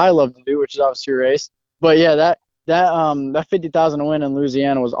do what I love to do, which is obviously race. But yeah, that 50,000 to win in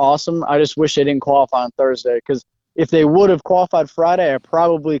Louisiana was awesome. I just wish they didn't qualify on Thursday because if they would have qualified Friday, I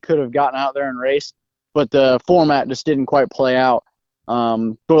probably could have gotten out there and raced. But the format just didn't quite play out.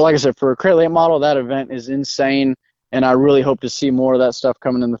 But like I said, for a crate late model, that event is insane, and I really hope to see more of that stuff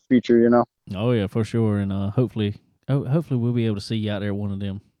coming in the future. Oh yeah, for sure, and hopefully we'll be able to see you out there at one of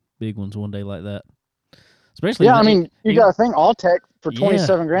them big ones one day like that. Especially, yeah, I mean, you got to think All-Tech for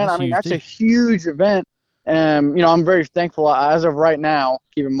 27 grand. I mean, that's a huge event. I'm very thankful as of right now.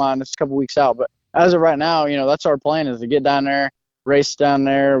 Keep in mind, it's a couple weeks out, but as of right now, that's our plan is to get down there, race down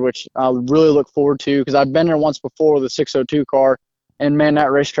there, which I really look forward to because I've been there once before with a 602 car, and man,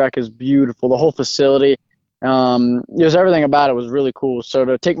 that racetrack is beautiful. The whole facility, just everything about it was really cool. So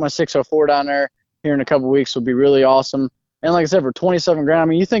to take my 604 down there here in a couple weeks would be really awesome. And like I said, for 27 grand, I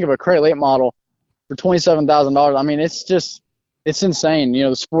mean, you think of a crate late model for $27,000. I mean, it's insane.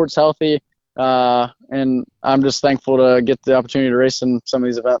 The sport's healthy. And I'm just thankful to get the opportunity to race in some of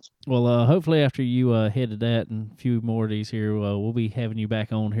these events. Well, hopefully after you head to that and a few more of these here, we'll be having you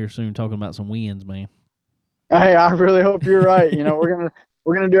back on here soon talking about some wins, man. Hey, I really hope you're right.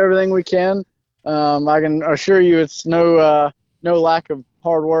 We're gonna do everything we can. I can assure you it's no lack of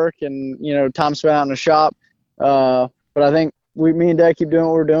hard work and time spent out in the shop. But I think me and Dad keep doing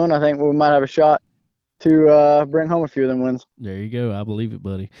what we're doing. I think we might have a shot to bring home a few of them wins. There you go. I believe it,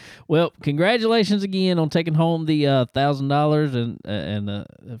 buddy. Well, congratulations again on taking home the $1,000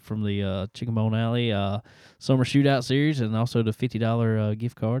 and from the Chicken Bone Alley Summer Shootout Series, and also the $50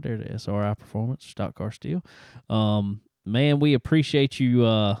 gift card there to SRI Performance Stock Car Steel. Man, we appreciate you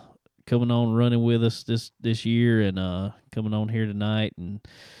coming on running with us this year and coming on here tonight, and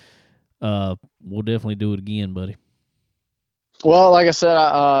we'll definitely do it again, buddy. Well, like I said,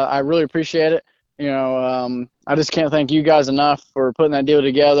 I really appreciate it. I just can't thank you guys enough for putting that deal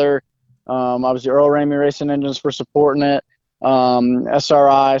together. Obviously, Earl Ramey Racing Engines for supporting it.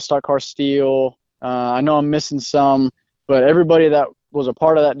 SRI, Stock Car Steel. I know I'm missing some, but everybody that was a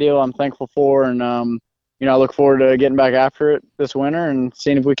part of that deal, I'm thankful for. And, I look forward to getting back after it this winter and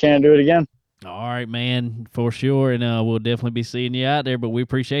seeing if we can do it again. All right, man, for sure. And we'll definitely be seeing you out there, but we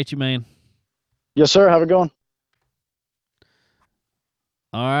appreciate you, man. Yes, sir. Have a good one.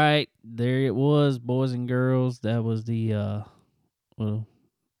 All right, there it was, boys and girls. That was the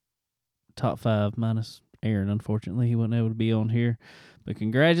top 5 minus Aaron. Unfortunately, he wasn't able to be on here. But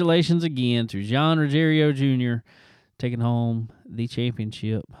congratulations again to John Ruggiero Jr. taking home the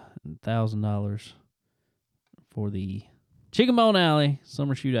championship, $1,000 for the Chicken Bone Alley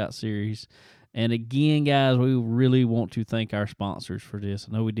Summer Shootout Series. And again, guys, we really want to thank our sponsors for this.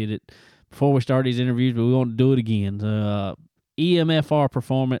 I know we did it before we started these interviews, but we want to do it again. EMFR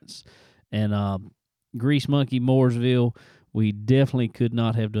Performance and Grease Monkey Mooresville. We definitely could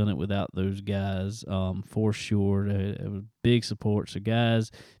not have done it without those guys, for sure. It was big support. So,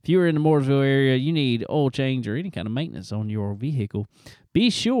 guys, if you're in the Mooresville area, you need oil change or any kind of maintenance on your vehicle, be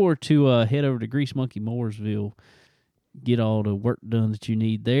sure to head over to Grease Monkey Mooresville, get all the work done that you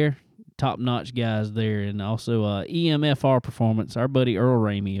need there. Top-notch guys there. And also EMFR Performance, our buddy Earl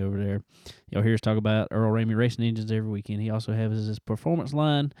Ramey over there. You'll hear us talk about Earl Ramey Racing Engines every weekend. He also has his performance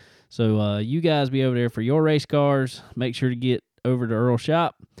line. So you guys be over there for your race cars. Make sure to get over to Earl's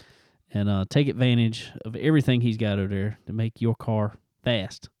shop and take advantage of everything he's got over there to make your car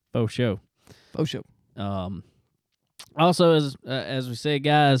fast. Faux show. Faux show. Also, as we said,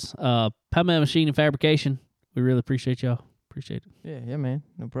 guys, Palmetto Machine and Fabrication, we really appreciate y'all. Appreciate it. Yeah, man.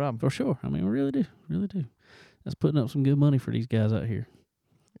 No problem. For sure. I mean, we really do. Really do. That's putting up some good money for these guys out here.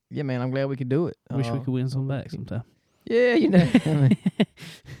 Yeah, man. I'm glad we could do it. Wish we could win some back sometime. Yeah, I mean,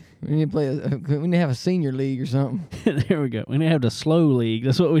 we need to play. We need to have a senior league or something. There we go. We need to have the slow league.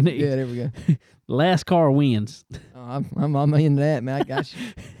 That's what we need. Yeah, there we go. Last car wins. Oh, I'm into that, man. I got you.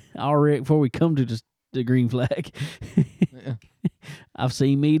 Already before we come to the green flag. Yeah. I've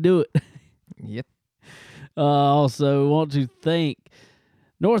seen me do it. Yep. Also, want to thank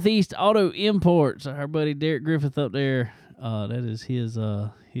Northeast Auto Imports. Our buddy Derek Griffith up there. That is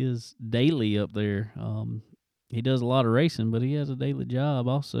his daily up there. He does a lot of racing, but he has a daily job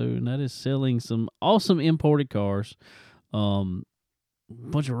also, and that is selling some awesome imported cars. Bunch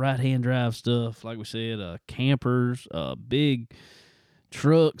of right-hand drive stuff, like we said, campers, big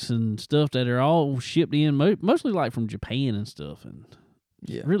trucks and stuff that are all shipped in, mostly like from Japan and stuff, and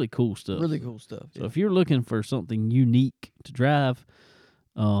Yeah. really cool stuff. Really cool stuff. So if you're looking for something unique to drive,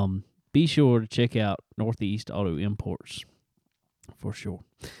 be sure to check out Northeast Auto Imports for sure.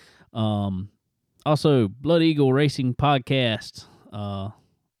 Also, Blood Eagle Racing Podcast.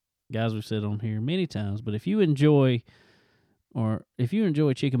 Guys, we've said on here many times, but if you enjoy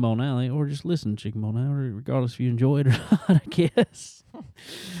Chicken Bone Alley, or just listen to Chicken Bone Alley, regardless if you enjoy it or not, I guess,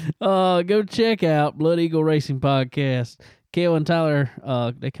 go check out Blood Eagle Racing Podcast. Kale and Tyler,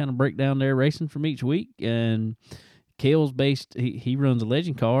 they kind of break down their racing from each week, and Kale's based, he runs a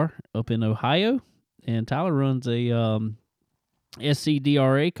legend car up in Ohio, and Tyler runs a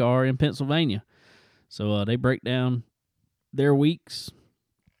SCDRA car in Pennsylvania. So they break down their weeks,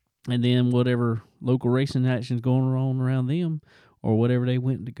 and then whatever local racing action's going on around them, or whatever they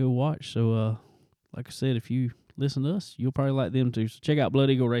went to go watch. So, like I said, if you listen to us, you'll probably like them too. So check out Blood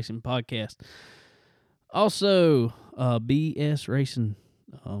Eagle Racing Podcast. Also, BS Racing,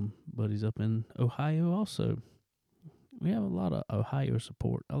 buddies up in Ohio also. We have a lot of Ohio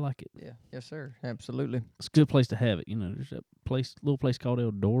support. I like it. Yeah. Yes, sir. Absolutely. It's a good place to have it. You know, there's that little place called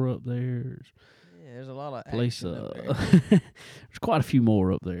Eldora up there. Yeah, there's a lot of Place, action up there. there's quite a few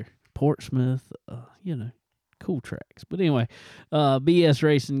more up there. Portsmouth, cool tracks. But anyway, BS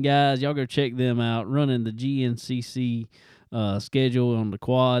Racing, guys, y'all go check them out. Running the GNCC schedule on the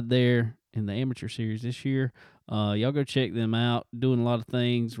quad there in the amateur series this year. Y'all go check them out. Doing a lot of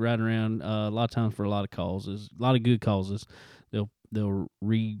things, riding around a lot of times for a lot of causes, a lot of good causes. They'll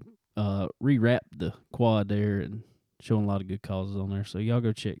rewrap the quad there and showing a lot of good causes on there. So y'all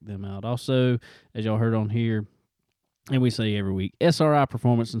go check them out. Also, as y'all heard on here, and we say every week, SRI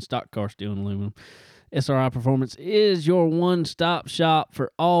Performance and Stock Car Steel and Aluminum. SRI Performance is your one-stop shop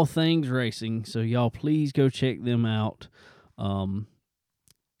for all things racing. So y'all please go check them out. When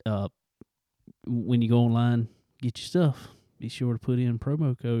you go online, get your stuff. Be sure to put in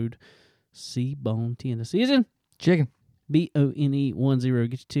promo code CBONE10. The season Chicken. BONE10.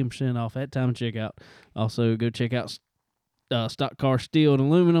 Get you 10% off at time of checkout. Also, go check out Stock Car Steel and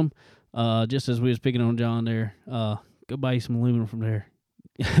Aluminum. Just as we was picking on John there, go buy you some aluminum from there.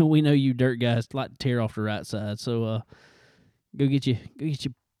 We know you dirt guys like to tear off the right side, so go get your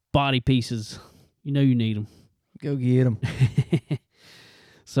body pieces. You know you need them. Go get them.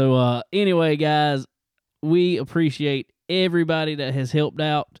 So anyway, guys, we appreciate everybody that has helped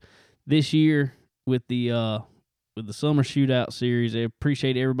out this year with the summer shootout series. I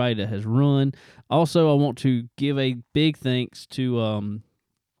appreciate everybody that has run. Also, I want to give a big thanks to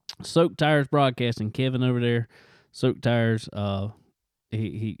Soak Tires Broadcasting, Kevin over there. Soak Tires,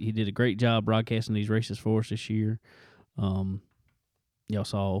 he did a great job broadcasting these races for us this year. Y'all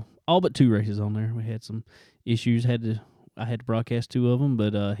saw all but 2 races on there. We had some issues. I had to broadcast 2 of them,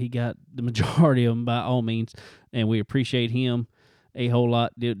 but he got the majority of them by all means, and we appreciate him a whole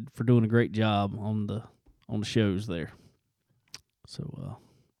lot for doing a great job on the shows there. So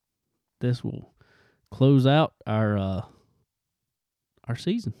this will close out our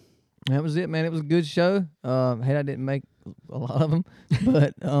season. That was it, man. It was a good show. Hey, I didn't make a lot of them,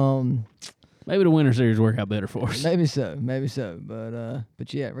 but maybe the Winter Series work out better for us. Maybe so.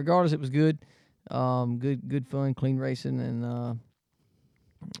 But yeah, regardless, it was good. Good fun, clean racing, and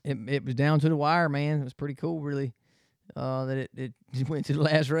it was down to the wire, man. It was pretty cool, really. That it went to the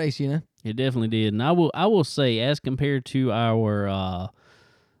last race, you know. It definitely did, and I will say, as compared to our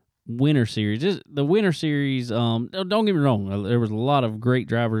Winter Series, the Winter Series. Don't get me wrong, there was a lot of great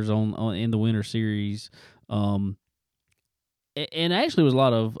drivers on in the Winter Series, and actually was a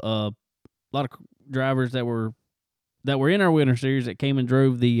lot of drivers that were in our Winter Series that came and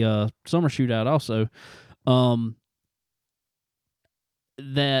drove the summer shootout also.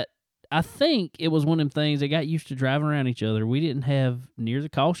 That I think it was one of them things they got used to driving around each other. We didn't have near the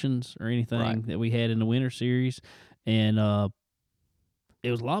cautions or anything that we had in the Winter Series, and it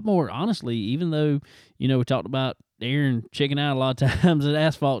was a lot more, honestly, even though, we talked about Aaron checking out a lot of times at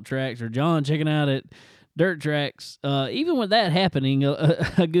asphalt tracks or John checking out at dirt tracks. Even with that happening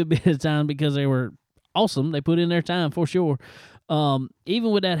a good bit of time, because they were awesome, they put in their time for sure.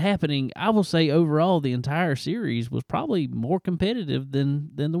 Even with that happening, I will say overall the entire series was probably more competitive than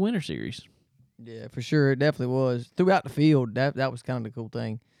the Winter Series. Yeah, for sure. It definitely was. Throughout the field, that was kind of the cool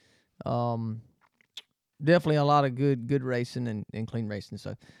thing. Definitely a lot of good racing and clean racing.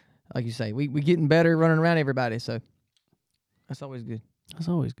 So, like you say, we getting better running around everybody. So, that's always good. That's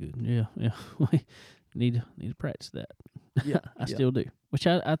always good. Yeah. We need to practice that. Yeah, I still do. Which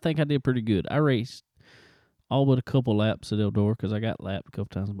I think I did pretty good. I raced all but a couple laps at Eldora because I got lapped a couple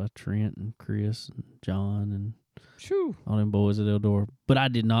times by Trent and Chris and John and all them boys at Eldora. But I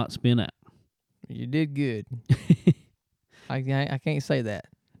did not spin out. You did good. I can't say that.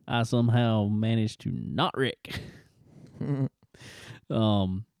 I somehow managed to not wreck.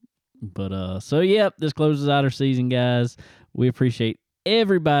 So yep, this closes out our season, guys. We appreciate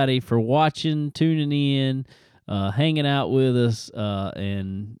everybody for watching, tuning in, hanging out with us,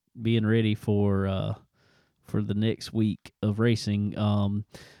 and being ready for the next week of racing.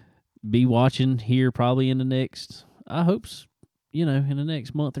 Be watching here probably in the next, I hope, in the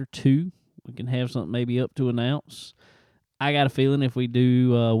next month or 2, we can have something maybe up to announce. I got a feeling if we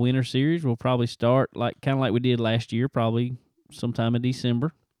do Winter Series, we'll probably start kind of like we did last year, probably sometime in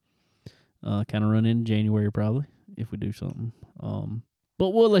December. Kind of run in January probably if we do something. But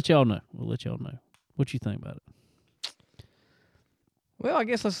we'll let y'all know. What you think about it. Well, I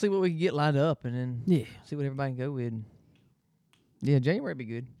guess let's see what we can get lined up, and then see what everybody can go with. Yeah, January would be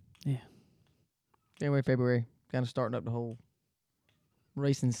good. Yeah. January, February, kind of starting up the whole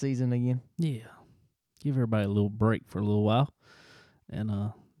racing season again. Yeah. Give everybody a little break for a little while, and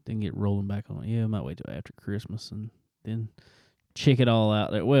then get rolling back on it. Yeah, I might wait till after Christmas and then check it all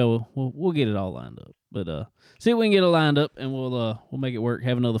out there. Well, we'll get it all lined up, but see if we can get it lined up, and we'll make it work.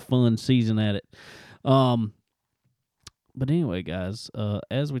 Have another fun season at it. But anyway, guys,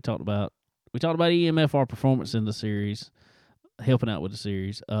 as we talked about EMFR Performance in the series, helping out with the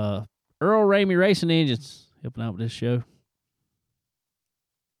series. Earl Ramey Racing Engines helping out with this show.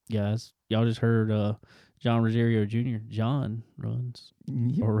 Guys, y'all just heard John Rosario Jr. John runs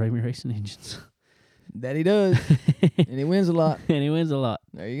Earl Ramey Racing Engines. That he does. And he wins a lot.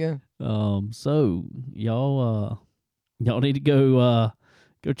 There you go. So y'all need to go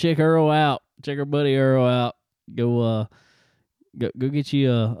check Earl out. Check our buddy Earl out. Go get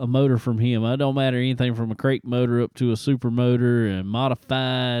you a motor from him. It don't matter anything from a crate motor up to a super motor and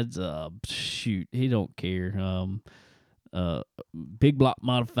modifieds. Shoot, he don't care. Big block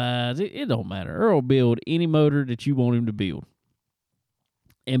modifieds. It don't matter. Earl build any motor that you want him to build,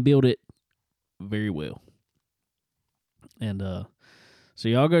 and build it very well. And so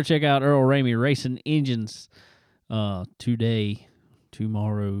y'all go check out Earl Ramey Racing Engines today,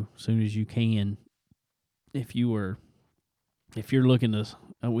 tomorrow, soon as you can. If you're looking to,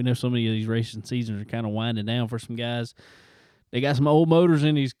 we know some of these racing seasons are kind of winding down for some guys. They got some old motors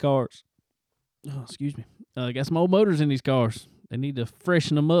in these cars. Oh, excuse me. Got some old motors in these cars. They need to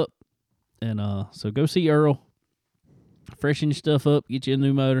freshen them up. And so go see Earl. freshen your stuff up, get you a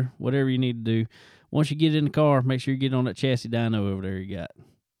new motor, whatever you need to do. Once you get in the car, make sure you get on that chassis dyno over there you got.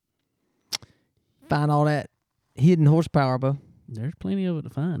 Find all that hidden horsepower, Bo. There's plenty of it to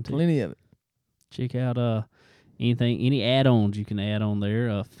find, too. Plenty of it. Check out any add-ons you can add on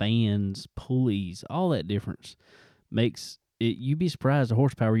there, fans, pulleys, all that difference makes it. You'd be surprised the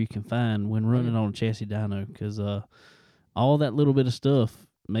horsepower you can find when running on a chassis dyno, because all that little bit of stuff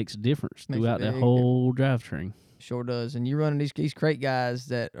makes a difference Makes a throughout that big whole drivetrain. Sure does. And you're running these crate guys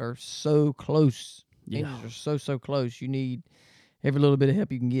that are so close. Yeah. Engines are so close. You need every little bit of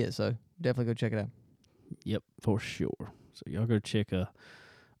help you can get. So definitely go check it out. Yep, for sure. So y'all go check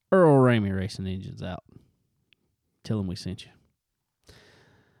Earl Ramey Racing Engines out. Tell them we sent you.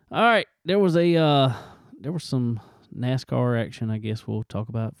 All right, there was some NASCAR action. I guess we'll talk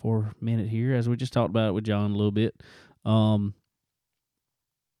about for a minute here, as we just talked about it with John a little bit.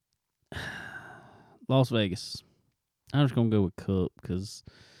 Las Vegas. I'm just gonna go with Cup because,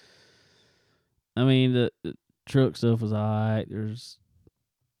 I mean, the truck stuff was alright. There's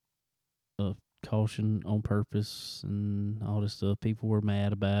a caution on purpose and all this stuff people were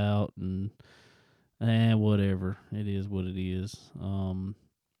mad about, and whatever. It is what it is.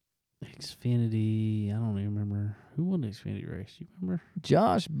 Xfinity, I don't even remember who won the Xfinity race. You remember?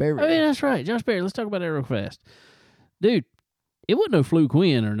 Josh Berry. Oh yeah, that's right, Josh Berry. Let's talk about that real fast, dude. It wasn't no fluke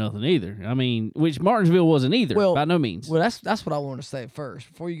win or nothing either. I mean, which Martinsville wasn't either, Well- by no means. Well, that's what I want to say first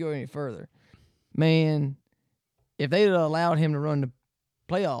before you go any further. Man, if they'd allowed him to run the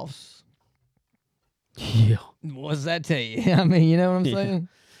playoffs, Yeah. what does that tell you? I mean, you know what I'm Yeah. saying?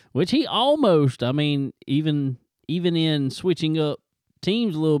 Which he almost, I mean, even in switching up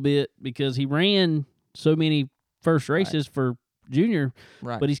teams a little bit, because he ran so many first races for Junior,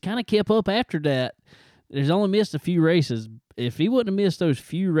 Right. but he's kind of kept up after that. There's only missed a few races. If he wouldn't have missed those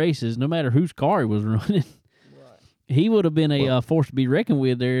few races, no matter whose car he was running, he would have been a force to be reckoned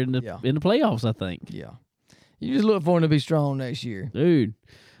with there in the Yeah. playoffs, I think. Yeah. You just look for him to be strong next year. Dude,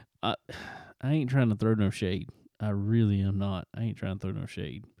 I ain't trying to throw no shade. I really am not. I ain't trying to throw no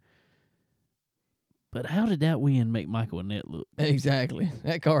shade. But how did that win make Michael Annett look? Exactly.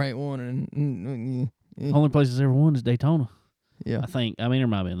 That car ain't won. Only place it's ever won is Daytona, Yeah. I think. I mean, there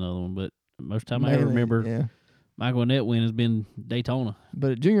might be another one, but most time I ever Mainly, remember Yeah. Michael Annett win has been Daytona.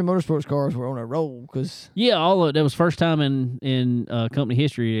 But Junior Motorsports cars were on a roll because, Yeah, that was first time in company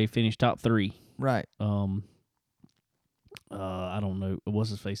history they finished top 3. right. I don't know. What's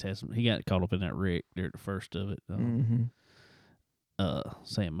his face had some. He got caught up in that wreck there at the first of it. Mm-hmm.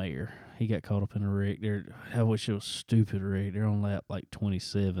 Sam Mayer. He got caught up in a wreck there. I wish it was stupid wreck. They're on lap like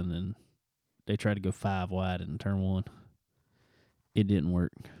 27, and they tried to go 5 wide in turn 1. It didn't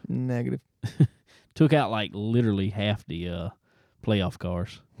work. Negative. Took out like literally half the playoff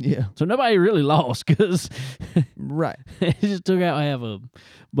cars. Yeah. So nobody really lost because Right. it just took out half of them.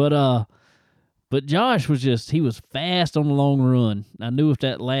 But Josh he was fast on the long run. I knew if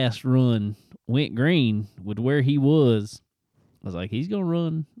that last run went green with where he was, I was like, he's going to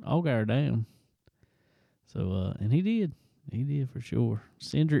run Allgaier down. So, and he did. He did for sure.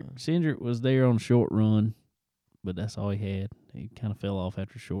 Cindric was there on a short run, but that's all he had. He kind of fell off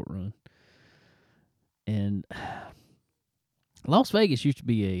after a short run. And Las Vegas used to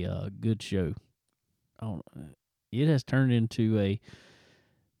be a good show. It has turned into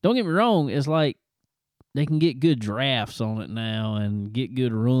don't get me wrong, it's like they can get good drafts on it now and get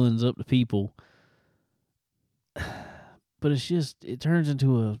good runs up to people. But it turns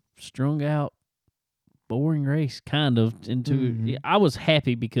into a strung out, boring race, kind of. I was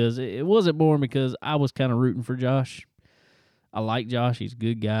happy because it wasn't boring because I was kind of rooting for Josh. I like Josh. He's a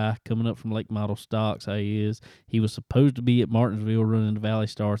good guy coming up from Lake Model Stocks. How he is. He was supposed to be at Martinsville running the Valley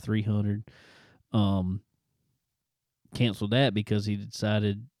Star 300. Canceled that because he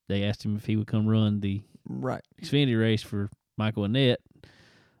decided they asked him if he would come run the Right. Xfinity race for Michael Annett.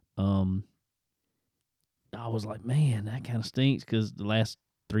 I was like, man, that kind of stinks because the last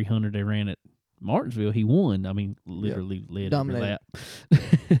 300 they ran at Martinsville, he won. I mean, literally led every Dominated.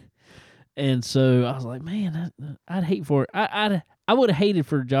 lap. And so I was like, man, I'd hate for it. I would have hated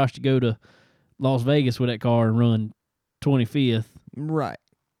for Josh to go to Las Vegas with that car and run 25th Right.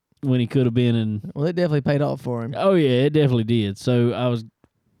 when he could have been in. Well, it definitely paid off for him. Oh, yeah, it definitely did. So I was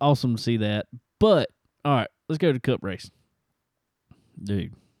awesome to see that. But, all right, let's go to the Cup race.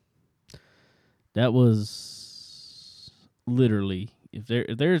 Dude, that was literally, if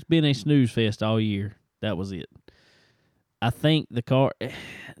there's been a snooze fest all year, that was it. I think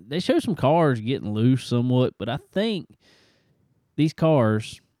they show some cars getting loose somewhat, but I think these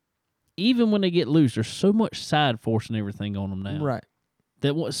cars, even when they get loose, there's so much side force and everything on them now. Right.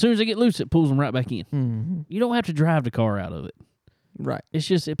 that as soon as they get loose, it pulls them right back in. Mm-hmm. You don't have to drive the car out of it. Right. It's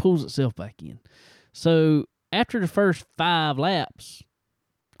just it pulls itself back in. So after the first 5 laps,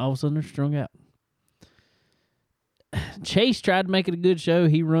 all of a sudden they're strung out. Chase tried to make it a good show.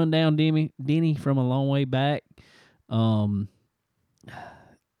 He run down Denny from a long way back.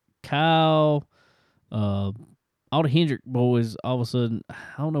 Kyle, all the Hendrick boys, all of a sudden, I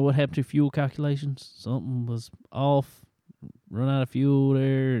don't know what happened to fuel calculations. Something was off. Run out of fuel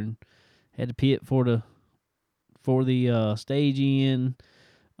there and had to pit for the stage in.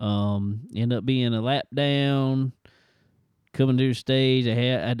 End up being a lap down. Coming to the stage, I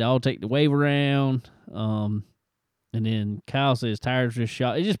had to all take the wave around. And then Kyle says tires just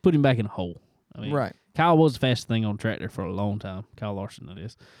shot. It just put him back in a hole. I mean, Right. Kyle was the fastest thing on track there for a long time. Kyle Larson, that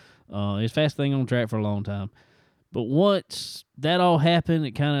is. His fastest thing on track for a long time. But once that all happened,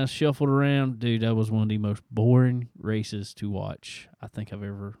 it kind of shuffled around. Dude, that was one of the most boring races to watch I think I've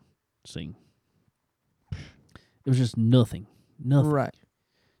ever seen. It was just nothing. Nothing. Right.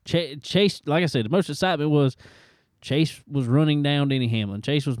 Chase, like I said, the most excitement was Chase was running down Denny Hamlin.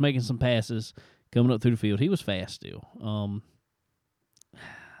 Chase was making some passes coming up through the field. He was fast still.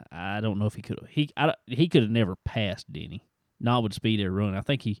 I don't know if he could have. He could have never passed Denny. Not with the speed they were running. I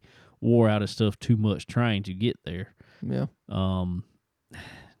think he wore out his stuff too much trying to get there. Yeah.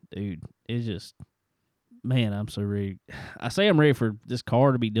 Dude, it's just, man, I'm so ready. I say I'm ready for this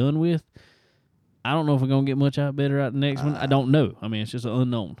car to be done with. I don't know if we're going to get much better out the next one. I don't know. I mean, it's just an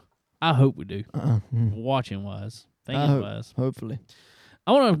unknown. I hope we do. Watching wise, thinking wise. Hopefully.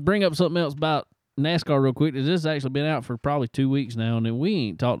 I want to bring up something else about NASCAR real quick. This has actually been out for probably 2 weeks now, and then we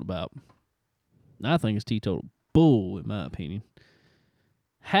ain't talked about. I think it's teetotal bull, in my opinion.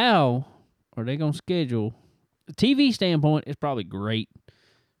 How are they going to schedule? The TV standpoint is probably great,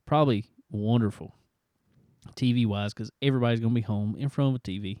 probably wonderful, TV-wise, because everybody's going to be home in front of a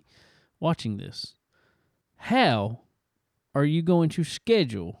TV watching this. How are you going to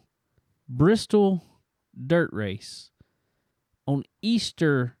schedule Bristol dirt race on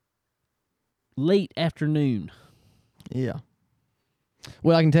Easter late afternoon? Yeah.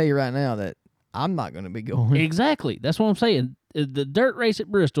 Well, I can tell you right now that I'm not going to be going. Exactly. That's what I'm saying. The dirt race at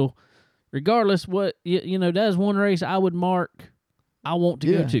Bristol, regardless what, you know, that is one race I would mark I want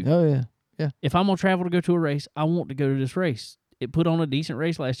to go to. Oh, yeah. Yeah. If I'm going to travel to go to a race, I want to go to this race. It put on a decent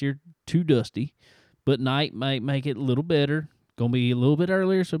race last year, too dusty, but night might make it a little better. Going to be a little bit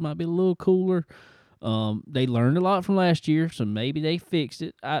earlier, so it might be a little cooler. They learned a lot from last year, so maybe they fixed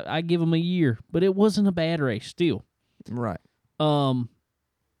it. I give them a year, but it wasn't a bad race still. Right.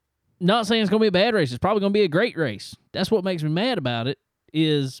 Not saying it's going to be a bad race. It's probably going to be a great race. That's what makes me mad about it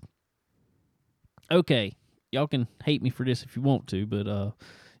is, okay, y'all can hate me for this if you want to, but y'all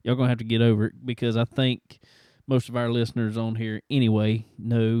going to have to get over it because I think most of our listeners on here anyway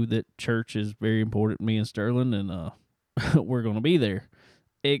know that church is very important to me and Sterling, and we're going to be there,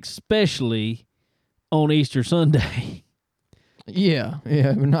 especially on Easter Sunday. Yeah.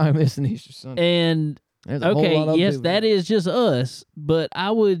 We're not missing Easter Sunday. And There's a whole lot okay, of yes, people. that is just us, but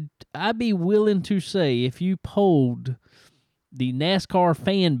I'd be willing to say if you polled the NASCAR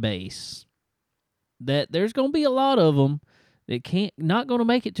fan base that there's going to be a lot of them that not going to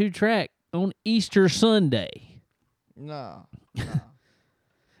make it to track on Easter Sunday. No.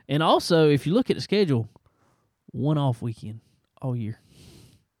 And also, if you look at the schedule, one off weekend all year.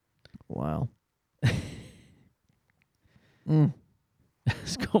 Wow.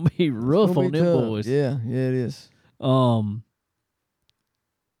 It's going to be rough on them boys. Yeah, it is. And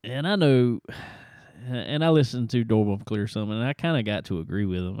I know, and I listened to Doorbell Clear some, and I kind of got to agree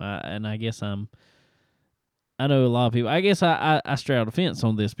with him. I guess I know a lot of people. I guess I straddle the fence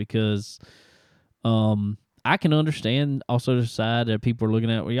on this because, I can understand also the side that people are looking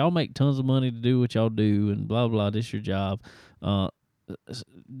at. Well, y'all make tons of money to do what y'all do, and blah blah. This your job.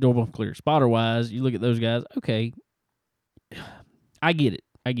 Doorbell Clear spotter wise, you look at those guys. Okay, I get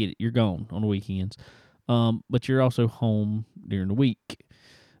it. You're gone on the weekends. But you're also home during the week.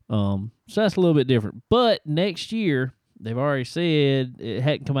 So that's a little bit different. But next year, they've already said it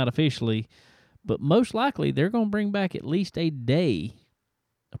hadn't come out officially, but most likely they're going to bring back at least a day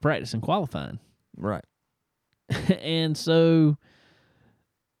of practice and qualifying. Right. And so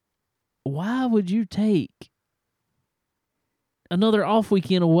why would you take another off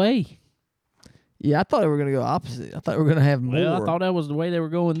weekend away? Yeah, I thought we were going to go opposite. I thought we were going to have more. Well, I thought that was the way they were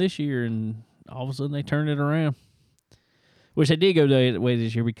going this year, and all of a sudden they turned it around. Which they did go that way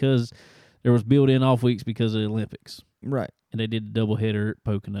this year because there was built-in off weeks because of the Olympics. Right. And they did the doubleheader at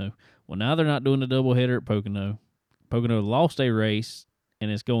Pocono. Well, now they're not doing the doubleheader at Pocono. Pocono lost a race,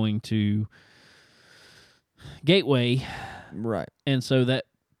 and it's going to Gateway Right. And so that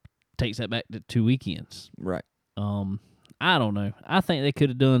takes that back to 2 weekends. Right. I don't know. I think they could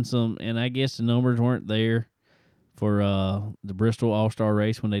have done some, and I guess the numbers weren't there for the Bristol All-Star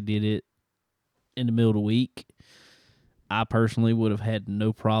race when they did it in the middle of the week. I personally would have had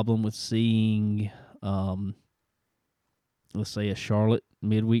no problem with seeing, let's say, a Charlotte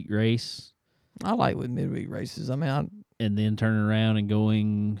midweek race. I like with midweek races. I mean, And then turning around and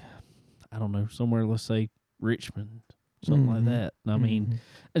going, I don't know, somewhere, let's say, Richmond, something like that. I mean,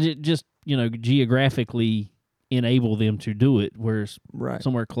 just, geographically enable them to do it, whereas right.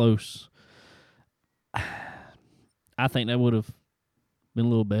 somewhere close, I think that would have been a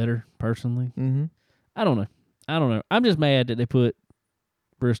little better, personally. Mm-hmm. I don't know. I'm just mad that they put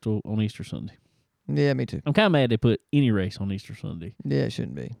Bristol on Easter Sunday. Yeah, me too. I'm kind of mad they put any race on Easter Sunday. Yeah, it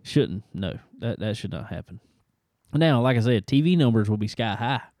shouldn't be. Shouldn't. No, that should not happen. Now, like I said, TV numbers will be sky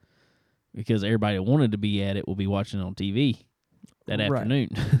high because everybody that wanted to be at it will be watching it on TV that Right. afternoon.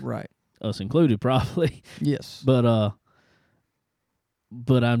 Right. Us included, probably. Yes. But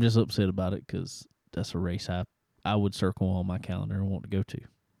I'm just upset about it because that's a race I would circle on my calendar and want to go to.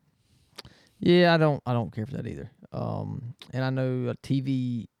 Yeah, I don't care for that either. And I know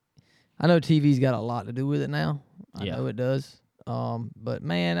TV's got a lot to do with it now. I Yeah. know it does. But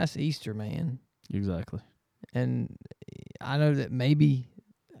man, that's Easter, man. Exactly. And I know that maybe,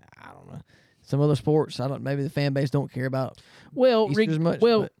 I don't know, some other sports, maybe the fan base don't care about Well, Easter as much.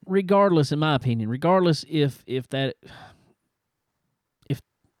 but regardless, in my opinion, regardless if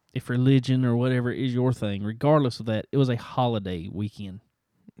religion or whatever is your thing, regardless of that, it was a holiday weekend.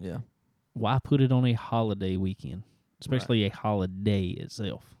 yeah, Why put it on a holiday weekend, especially a holiday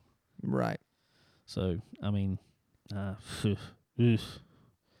itself? right. So, I mean, not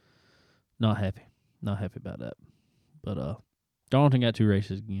happy about that. But Darlington got 2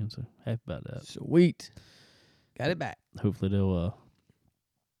 races again, so happy about that. Sweet. Got it back. Hopefully they'll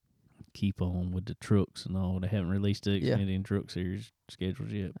keep on with the trucks and all. They haven't released the Yeah. Canadian Truck Series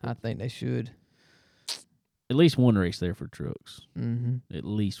schedules yet. I think they should. At least one race there for trucks. Mm-hmm. At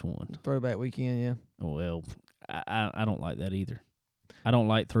least one. Throwback weekend, yeah. Well, I don't like that either. I don't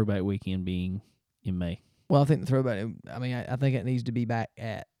like throwback weekend being in May, Well, I think the throwback, I think it needs to be back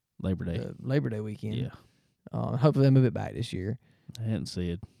at Labor Day. the Labor Day weekend. Yeah. Hopefully they move it back this year. I hadn't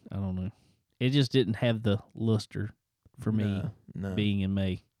said. I don't know. It just didn't have the luster for me No. being in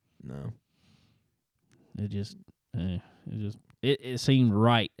May. No. It seemed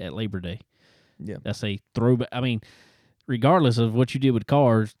right at Labor Day. Yeah. That's a throwback. I mean, regardless of what you did with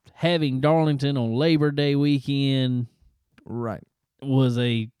cars, having Darlington on Labor Day weekend Right. was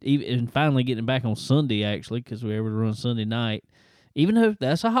and finally getting back on Sunday, actually, because we were able to run Sunday night. Even though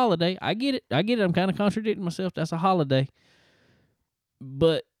that's a holiday, I get it. I'm kind of contradicting myself. That's a holiday.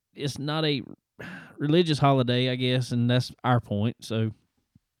 But it's not a religious holiday, I guess, and that's our point. So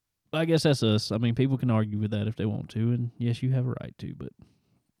I guess that's us. I mean, people can argue with that if they want to, and yes, you have a right to, but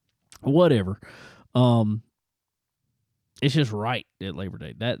whatever. It's just right at Labor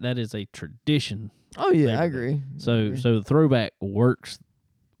Day. That is a tradition. Oh, yeah, I Labor Day. agree. So the throwback works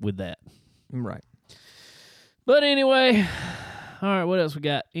with that. Right. But anyway, all right, what else we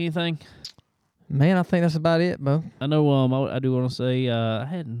got? Anything? Man, I think that's about it, Bo. I know I do want to say I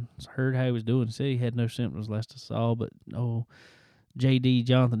hadn't heard how he was doing. He said he had no symptoms last I saw, but JD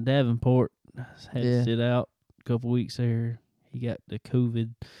Jonathan Davenport had to sit out a couple weeks there. He got the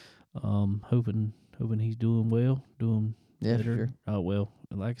COVID. Hoping he's doing well, doing Yeah, for better. sure. Oh, well,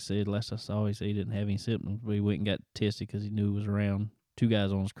 like I said, last I saw, he said he didn't have any symptoms, but he went and got tested because he knew it was around 2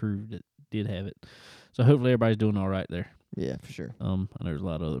 guys on his crew that did have it. So hopefully everybody's doing all right there. Yeah, for sure. I know there's a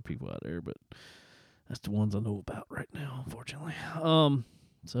lot of other people out there, but that's the ones I know about right now, unfortunately.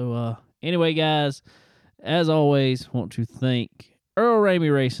 So anyway, guys, as always, want to thank Earl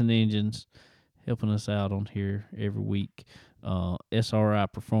Ramey Racing Engines helping us out on here every week. SRI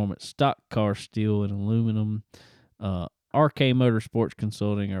Performance, Stock Car Steel and Aluminum, RK Motorsports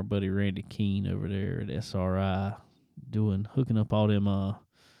Consulting, our buddy Randy Keene over there at SRI, hooking up all them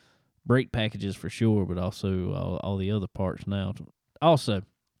brake packages for sure, but also all the other parts now. Also,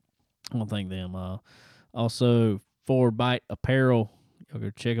 I want to thank them. Also, Forward Bite Apparel, y'all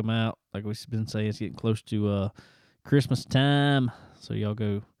go check them out. Like we've been saying, it's getting close to Christmas time, so y'all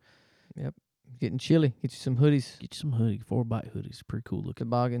go. Yep. Getting chilly. Get you some hoodies. Get you some hoodie, Forward Bite hoodies, pretty cool looking.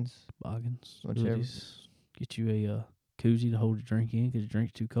 Toboggans. Hoodies. Whichever. Get you a koozie to hold your drink in because your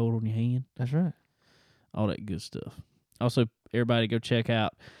drink's too cold on your hand. That's right. All that good stuff. Also, everybody go check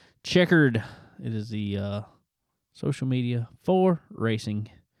out Checkered. It is the social media for racing.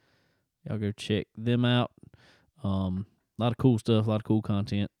 Y'all go check them out. A lot of cool stuff, a lot of cool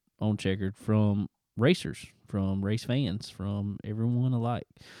content on Checkered from racers, from race fans, from everyone alike.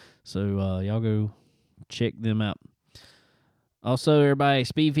 So y'all go check them out. Also, everybody,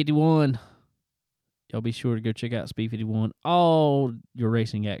 Speed 51. Y'all be sure to go check out Speed 51. All your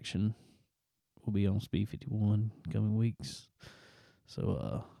racing action will be on Speed 51 coming weeks.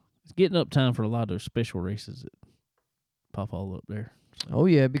 So it's getting up time for a lot of those special races that pop all up there. So, Oh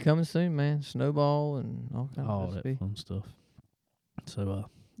yeah, it be coming soon, man. Snowball and all kinds all of that stuff. fun stuff. So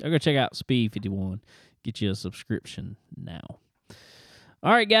y'all go check out Speed 51. Get you a subscription now.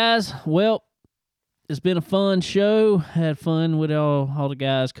 All right, guys. Well, it's been a fun show. Had fun with all the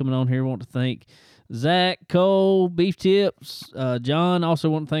guys coming on here. Want to thank Zach, Cole, Beef Tips, John. Also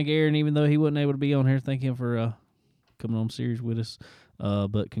want to thank Aaron, even though he wasn't able to be on here. Thank him for coming on series with us.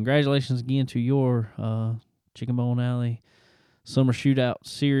 But congratulations again to your Chicken Bone Alley Summer Shootout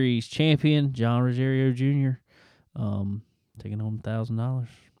Series champion, John Rogerio Jr., taking home $1,000.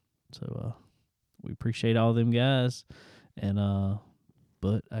 So we appreciate all them guys. And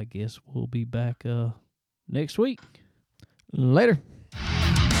but I guess we'll be back next week. Later.